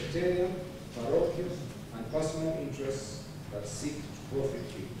implement sectarian, parochial, and personal interests that seek to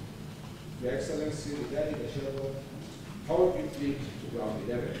profit him. Your Excellency Rigathi Gachagua, how would you plead to ground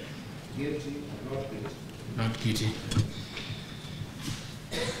 11? Guilty or not guilty? Not guilty.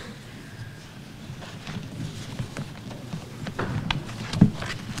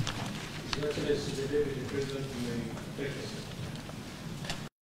 Your Excellency, the Deputy President, may take a seat.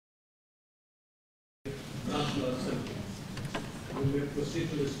 National Assembly. We will proceed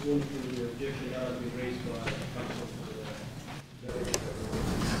to respond to the objection that has been raised by the Council for the Deputy President.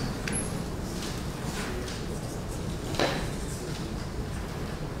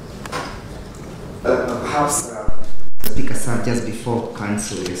 Perhaps, Speaker Sir, just before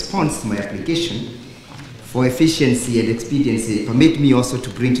Council responds to my application, for efficiency and expediency, permit me also to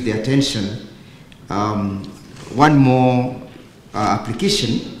bring to the attention one more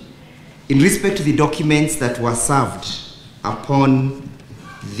application in respect to the documents that were served upon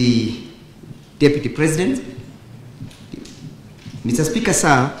the Deputy President. Mr. Speaker,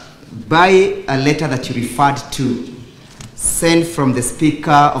 sir, by a letter that you referred to, sent from the Speaker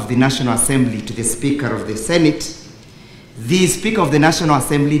of the National Assembly to the Speaker of the Senate, the Speaker of the National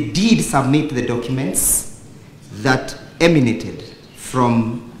Assembly did submit the documents that emanated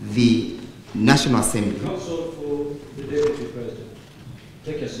from the National Assembly. Council for the Deputy President,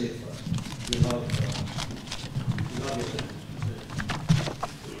 take a seat first. You have your seat.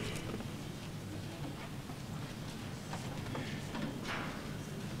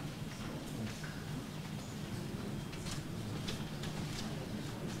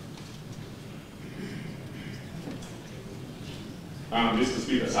 Mr.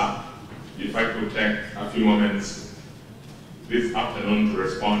 Speaker, sir, if I could take a few moments this afternoon to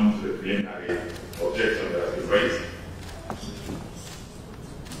respond to the preliminary objection that has been raised.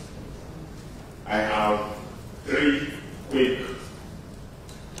 I have three quick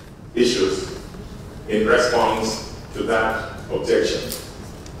issues in response to that objection.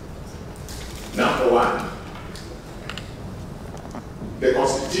 Number one, the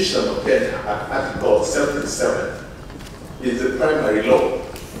Constitution of Kenya at Article 77 is the primary law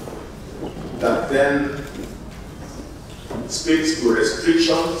that then speaks to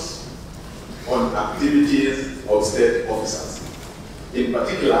restrictions on activities of state officers. In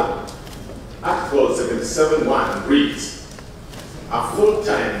particular, Article 77(1) reads, a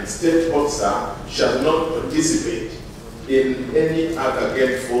full-time state officer shall not participate in any other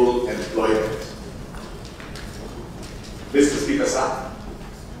gainful employment. Mr. Speaker, sir,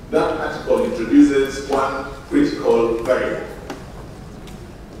 that article introduces one critical variable: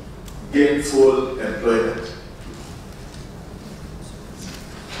 gainful employment.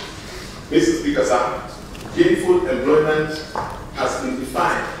 Mr. Speaker, sir, gainful employment has been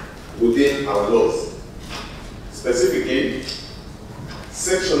defined within our laws. Specifically,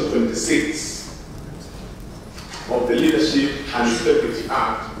 Section 26 of the Leadership and Integrity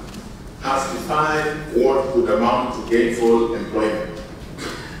Act has defined what would amount to gainful employment.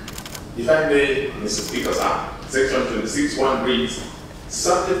 If I may, Mr. Speaker, sir, Section 26(1) reads,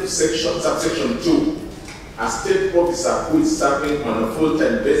 subject to subsection 2, a state officer who is serving on a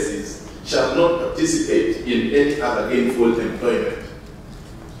full-time basis shall not participate in any other gainful employment.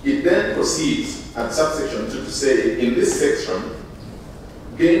 It then proceeds at subsection 2 to say, in this section,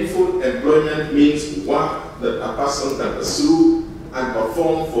 gainful employment means work that a person can pursue and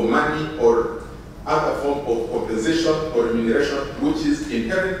perform for money or other form of compensation or remuneration which is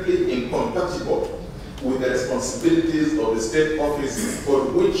inherently incompatible with the responsibilities of the state office, or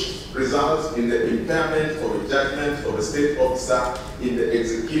which results in the impairment of a judgment of a state officer in the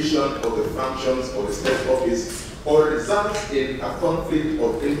execution of the functions of the state office, or results in a conflict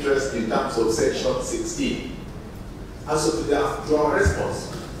of interest in terms of section 16. And so to our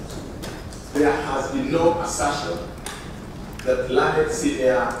response, there has been no assertion that learned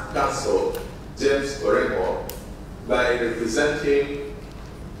senior counsel James Orengo, by representing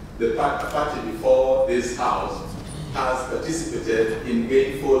the party before this House, has participated in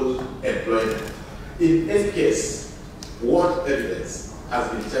gainful employment. In any case, what evidence has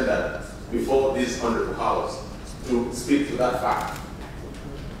been tendered before this Honorable House to speak to that fact?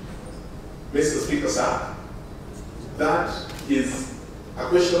 Mr. Speaker, sir, that is a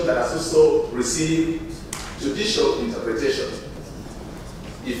question that has also received judicial interpretation.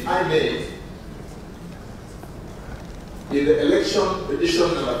 If I may, in the election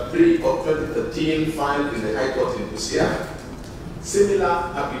petition number 3 of 2013 filed in the High Court in Busia, a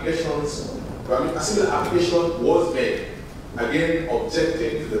similar application was made, again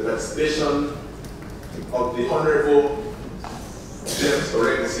objecting to the participation of the Honorable James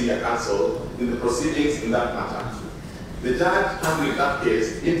Orengo Senior Counsel in the proceedings in that matter. The judge handling that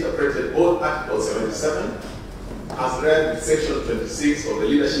case interpreted both Article 77 as read in Section 26 of the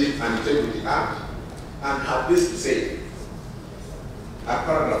Leadership and Integrity Act, and had this to say,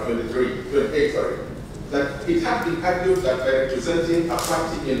 paragraph 28, that it had been argued that by representing a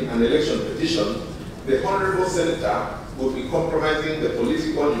party in an election petition, the Honorable Senator would be compromising the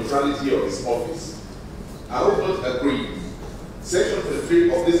political neutrality of his office. I would not agree. Section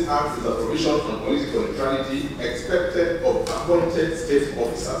 23 of this Act is a provision on political neutrality expected of appointed state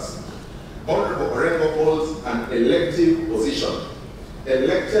officers. Honorable Orengo holds an elective position.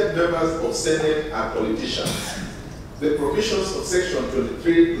 Elected members of Senate are politicians. The provisions of Section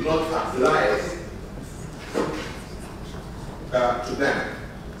 23 do not apply to them.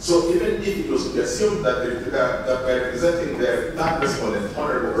 So even if it was to be assumed that, that by representing the third respondent,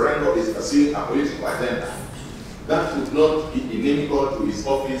 Honorable Orengo is pursuing a political agenda, that would not be inimical to his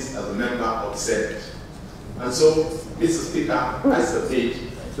office as a member of the Senate. And so, Mr. Speaker, I submit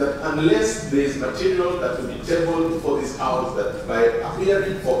that unless there is material that will be tabled before this House, that by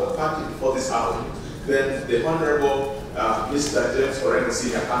appearing for a party before this House, then the Honorable Mr. James Orengo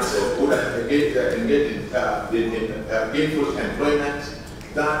Senior Counsel would have engaged in gainful employment.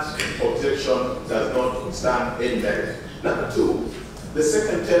 That objection does not stand any merit. Number two, the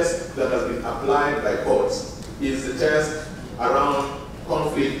second test that has been applied by courts is the test around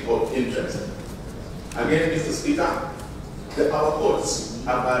conflict of interest. Again, Mr. Speaker, our courts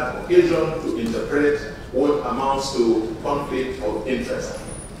have had occasion to interpret what amounts to conflict of interest.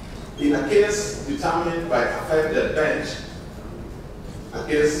 In a case determined by a 5-judge bench, a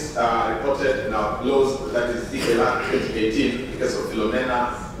case reported in our laws, that is DLR 2018, the case of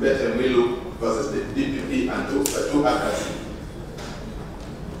Philomena Betemwilu versus the DPP and two others.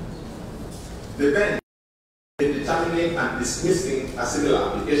 The bench, in determining and dismissing a similar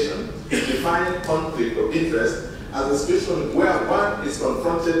application, defined conflict of interest as a situation where one is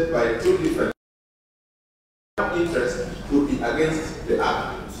confronted by two different interests would be against the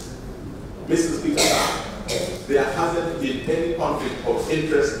other. Mr. Speaker, there hasn't been any conflict of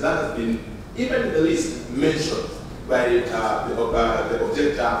interest that has been even in the least mentioned by the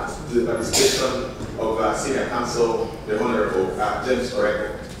objector to the participation of Senior Counsel, the Honorable James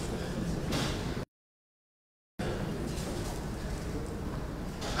Orengo.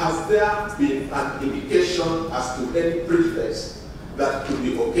 Has there been an indication as to any prejudice that could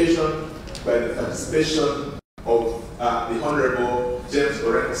be occasioned by the participation of the Honorable James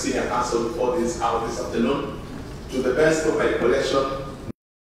Orengo Senior Counsel before this House this afternoon? To the best of my recollection,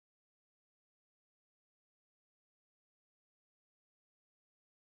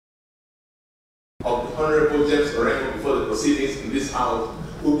 of the Honorable James Orengo before the proceedings in this House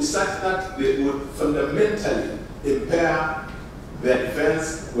would be such that they would fundamentally impair their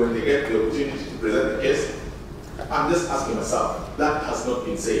defense when they get the opportunity to present the case. I'm just asking myself, that has not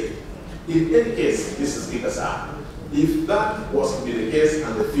been said. In any case, Mr. Speaker, sir, if that was to be the case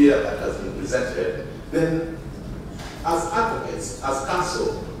and the fear that has been presented, then as advocates, as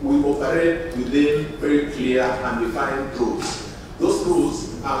counsel, we operate within very clear and defined rules. Those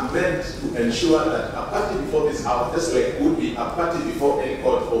rules are meant to ensure that a party before this House, just like would be a party before any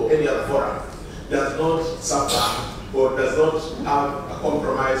court or any other forum, does not suffer or does not have a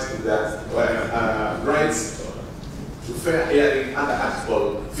compromise with the rights to fair hearing under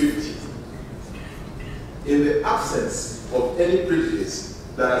Article 50. In the absence of any prejudice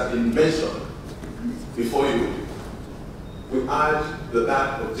that has been mentioned before you, we urge that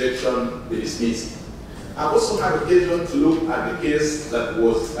that objection be dismissed. I've also had occasion to look at the case that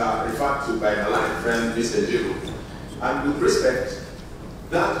was referred to by my line friend, Mr. Jiru. And with respect,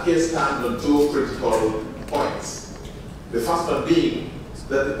 that case stands on two critical points. The first one being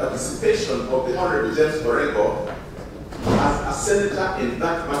that the participation of the Honorable James Orengo as a senator in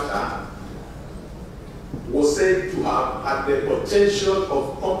that matter was said to have had the potential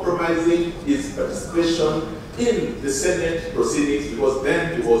of compromising his participation in the Senate proceedings, because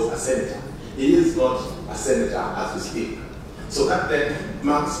then he was a senator. He is not a senator as we speak. So that then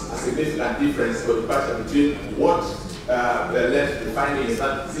marks a significant difference for the departure between what led the finding in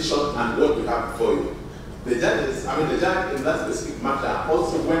that decision and what we have before you. The judge in that specific matter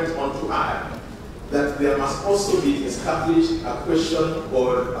also went on to add that there must also be established a question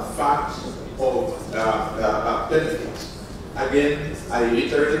or a fact of benefit. Again, I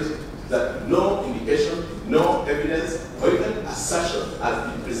reiterate that no indication, no evidence, or even assertion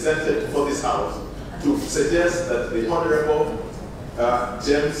has been presented for this House to suggest that the Honorable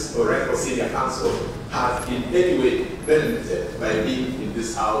James Orengo Senior Counsel has in any way benefited by being in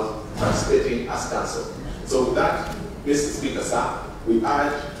this House participating as counsel. So with that, Mr. Speaker, sir, we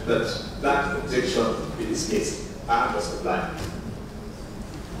urge that that objection be dismissed. I must apply.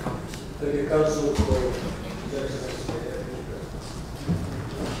 Thank you, Counsel, for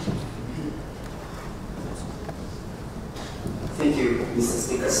Thank you, Mr.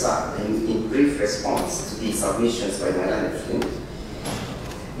 Speaker, sir. And in brief response to the submissions by my learned friend,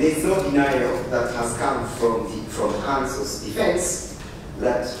 there is no denial that has come from Council's defense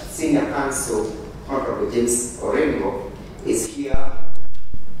that Senior Counsel Honorable James Orengo is here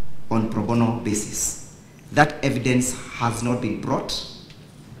on pro bono basis. That evidence has not been brought.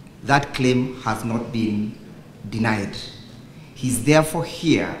 That claim has not been denied. He's therefore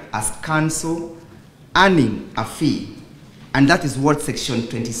here as counsel earning a fee, and that is what Section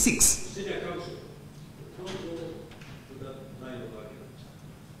 26. Senior Counsel, don't go to that line of argument.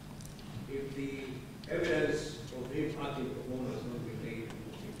 If the evidence of him acting pro bono has not been laid,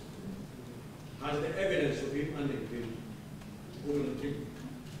 has the evidence of him earning been volunteered?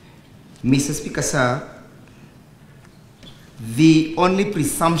 Mr. Speaker, sir, the only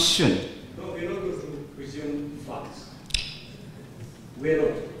presumption. No, we're not going to presume facts. We're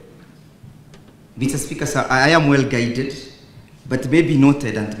not. Mr. Speaker, sir, I am well guided, but may be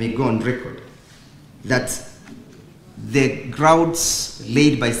noted and may go on record that the grounds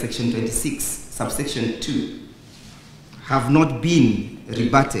laid by Section 26, subsection 2, have not been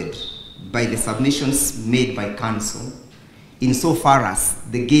rebutted by the submissions made by counsel insofar as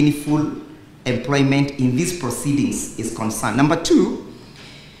the gainful employment in these proceedings is concerned. Number two,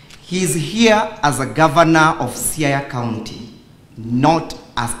 he is here as a governor of Siaya County, not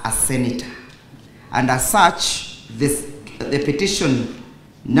as a senator. And as such, the petition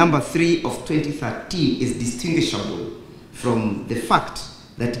number 3 of 2013 is distinguishable from the fact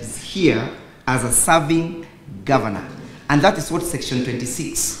that he's here as a serving governor. And that is what Section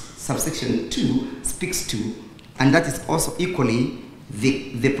 26, subsection 2 speaks to, and that is also equally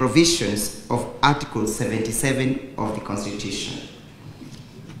the provisions of Article 77 of the Constitution.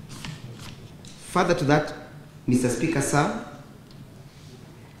 Further to that, Mr. Speaker, sir,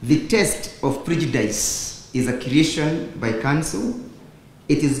 the test of prejudice is a creation by counsel.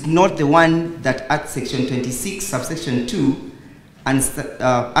 It is not the one that at Section 26, subsection 2, and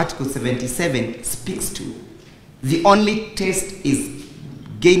Article 77 speaks to. The only test is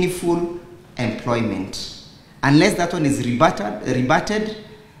gainful employment. Unless that one is rebutted,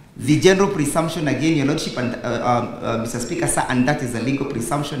 the general presumption, again, Your Lordship and Mr. Speaker, sir, and that is a legal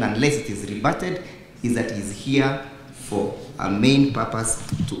presumption, unless it is rebutted, is that he is here for a main purpose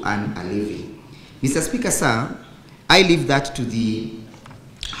to earn a living. Mr. Speaker, sir, I leave that to the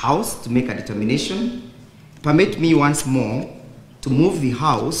House to make a determination. Permit me once more to move the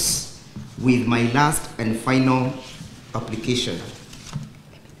House with my last and final application.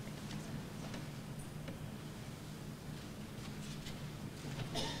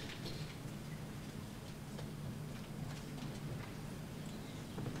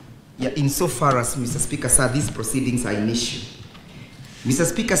 Yeah, insofar as, Mr. Speaker, sir, these proceedings are in issue. Mr.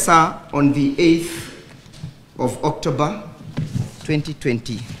 Speaker, sir, on the 8th of October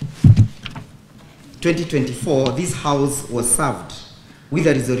 2024, this House was served with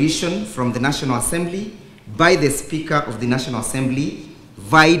a resolution from the National Assembly by the Speaker of the National Assembly,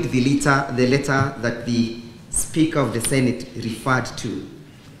 vide the letter that the Speaker of the Senate referred to.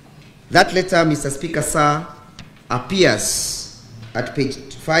 That letter, Mr. Speaker, sir, appears at page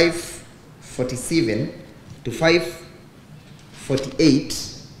 547 to 548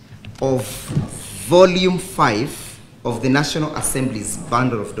 of Volume 5 of the National Assembly's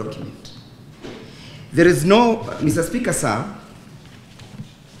bundle of documents. There is no, Mr. Speaker, sir,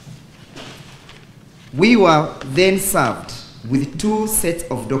 we were then served with two sets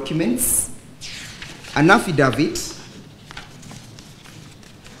of documents, an affidavit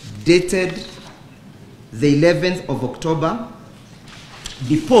dated the 11th of October,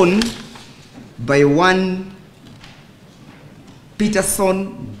 deponed by one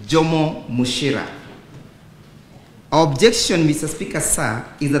Peterson Jomo Mushira. Our objection, Mr. Speaker, sir,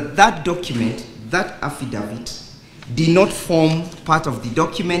 is that that document, that affidavit, did not form part of the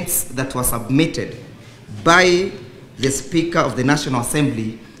documents that were submitted by the Speaker of the National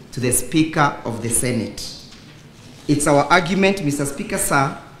Assembly to the Speaker of the Senate. It's our argument, Mr. Speaker,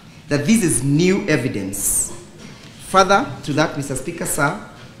 sir, that this is new evidence. Further to that, Mr. Speaker, sir,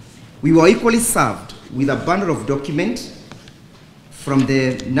 we were equally served with a bundle of documents from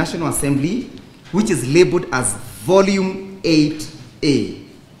the National Assembly, which is labeled as Volume 8A,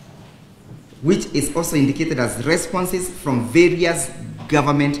 which is also indicated as responses from various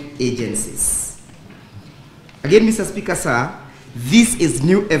government agencies. Again, Mr. Speaker, sir, this is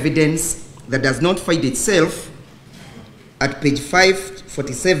new evidence that does not find itself at page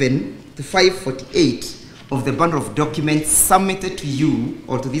 547 to 548 of the bundle of documents submitted to you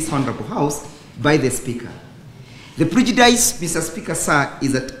or to this Honorable House by the Speaker. The prejudice, Mr. Speaker, sir,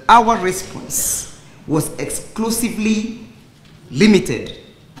 is that our response was exclusively limited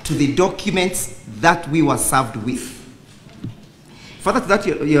to the documents that we were served with. Further to that,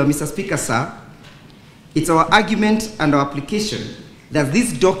 Mr. Speaker, sir, it's our argument and our application that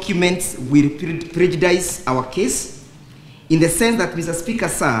these documents will prejudice our case in the sense that, Mr. Speaker,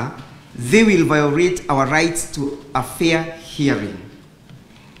 sir, they will violate our rights to a fair hearing.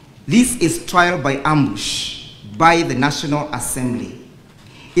 This is trial by ambush by the National Assembly.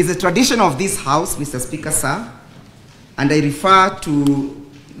 It's a tradition of this House, Mr. Speaker, sir, and I refer to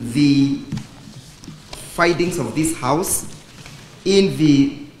the findings of this House in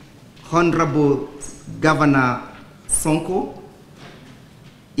the Honorable Governor Sonko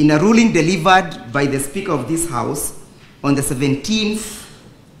in a ruling delivered by the Speaker of this House on the 17th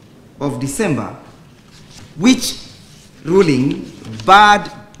of December, which ruling barred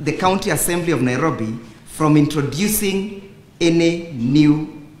the County Assembly of Nairobi from introducing any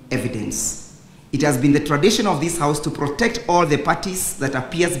new evidence. It has been the tradition of this House to protect all the parties that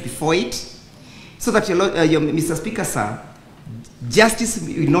appears before it, so that, Mr. Speaker, sir, justice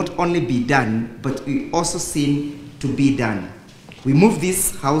will not only be done, but will also seem to be done. We move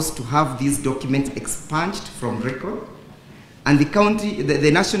this House to have these documents expunged from record, and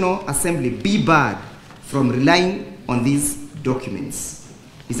the National Assembly be barred from relying on these documents.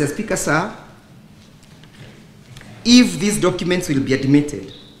 Mr. Speaker, sir, if these documents will be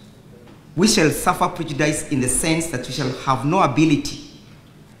admitted, we shall suffer prejudice in the sense that we shall have no ability,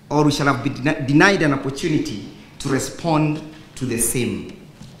 or we shall have been denied an opportunity to respond to the same.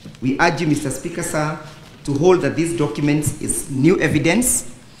 We urge you, Mr. Speaker, sir, to hold that these documents is new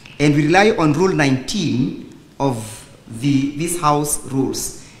evidence, and we rely on Rule 19 of this House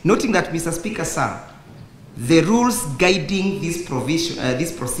rules. Noting that, Mr. Speaker, sir, the rules guiding these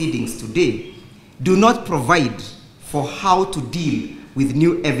proceedings today do not provide for how to deal with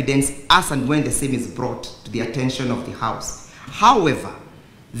new evidence as and when the same is brought to the attention of the House. However,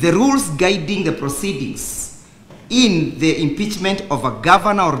 the rules guiding the proceedings in the impeachment of a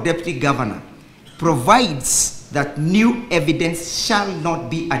governor or deputy governor provides that new evidence shall not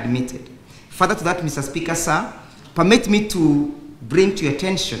be admitted. Further to that, Mr. Speaker, sir, permit me to bring to your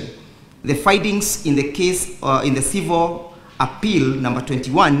attention the findings in the case, in the civil appeal number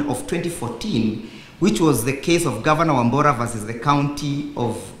 21 of 2014, which was the case of Governor Wambora versus the County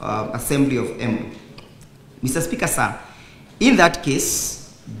of Assembly of Embu. Mr. Speaker, sir, in that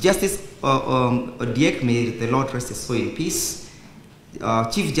case, Justice Odiek, may the Lord rest his soul in peace,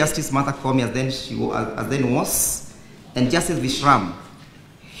 Chief Justice Martha Koome, as then was, and Justice Vishram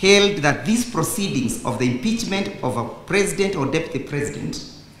held that these proceedings of the impeachment of a president or deputy president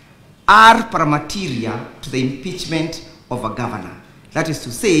are paramateria to the impeachment of a governor. That is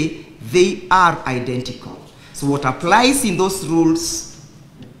to say, they are identical. So what applies in those rules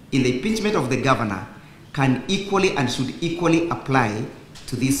in the impeachment of the governor can equally and should equally apply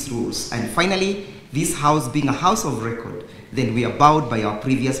to these rules. And finally, this House being a House of record, then we are bound by our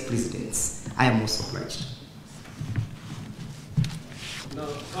previous precedents. I am most obliged. Now,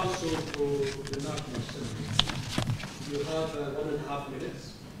 Council for the National Assembly, you have 1.5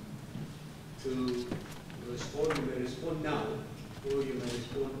 minutes to respond. You may respond now, or you may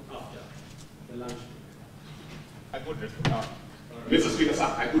respond after the lunch. I could respond. Mr. Speaker,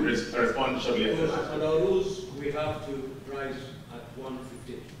 sir, I could respond shortly after that. On our rules, we have to rise at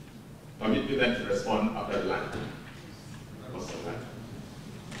 1:15. Permit me then to respond after the line.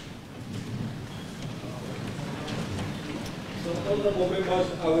 So, honorable members,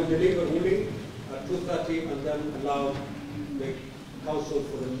 I will deliver ruling at 2:30 and then allow the Council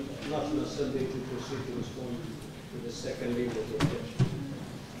for the National Assembly to proceed to respond to the second legal of the objection.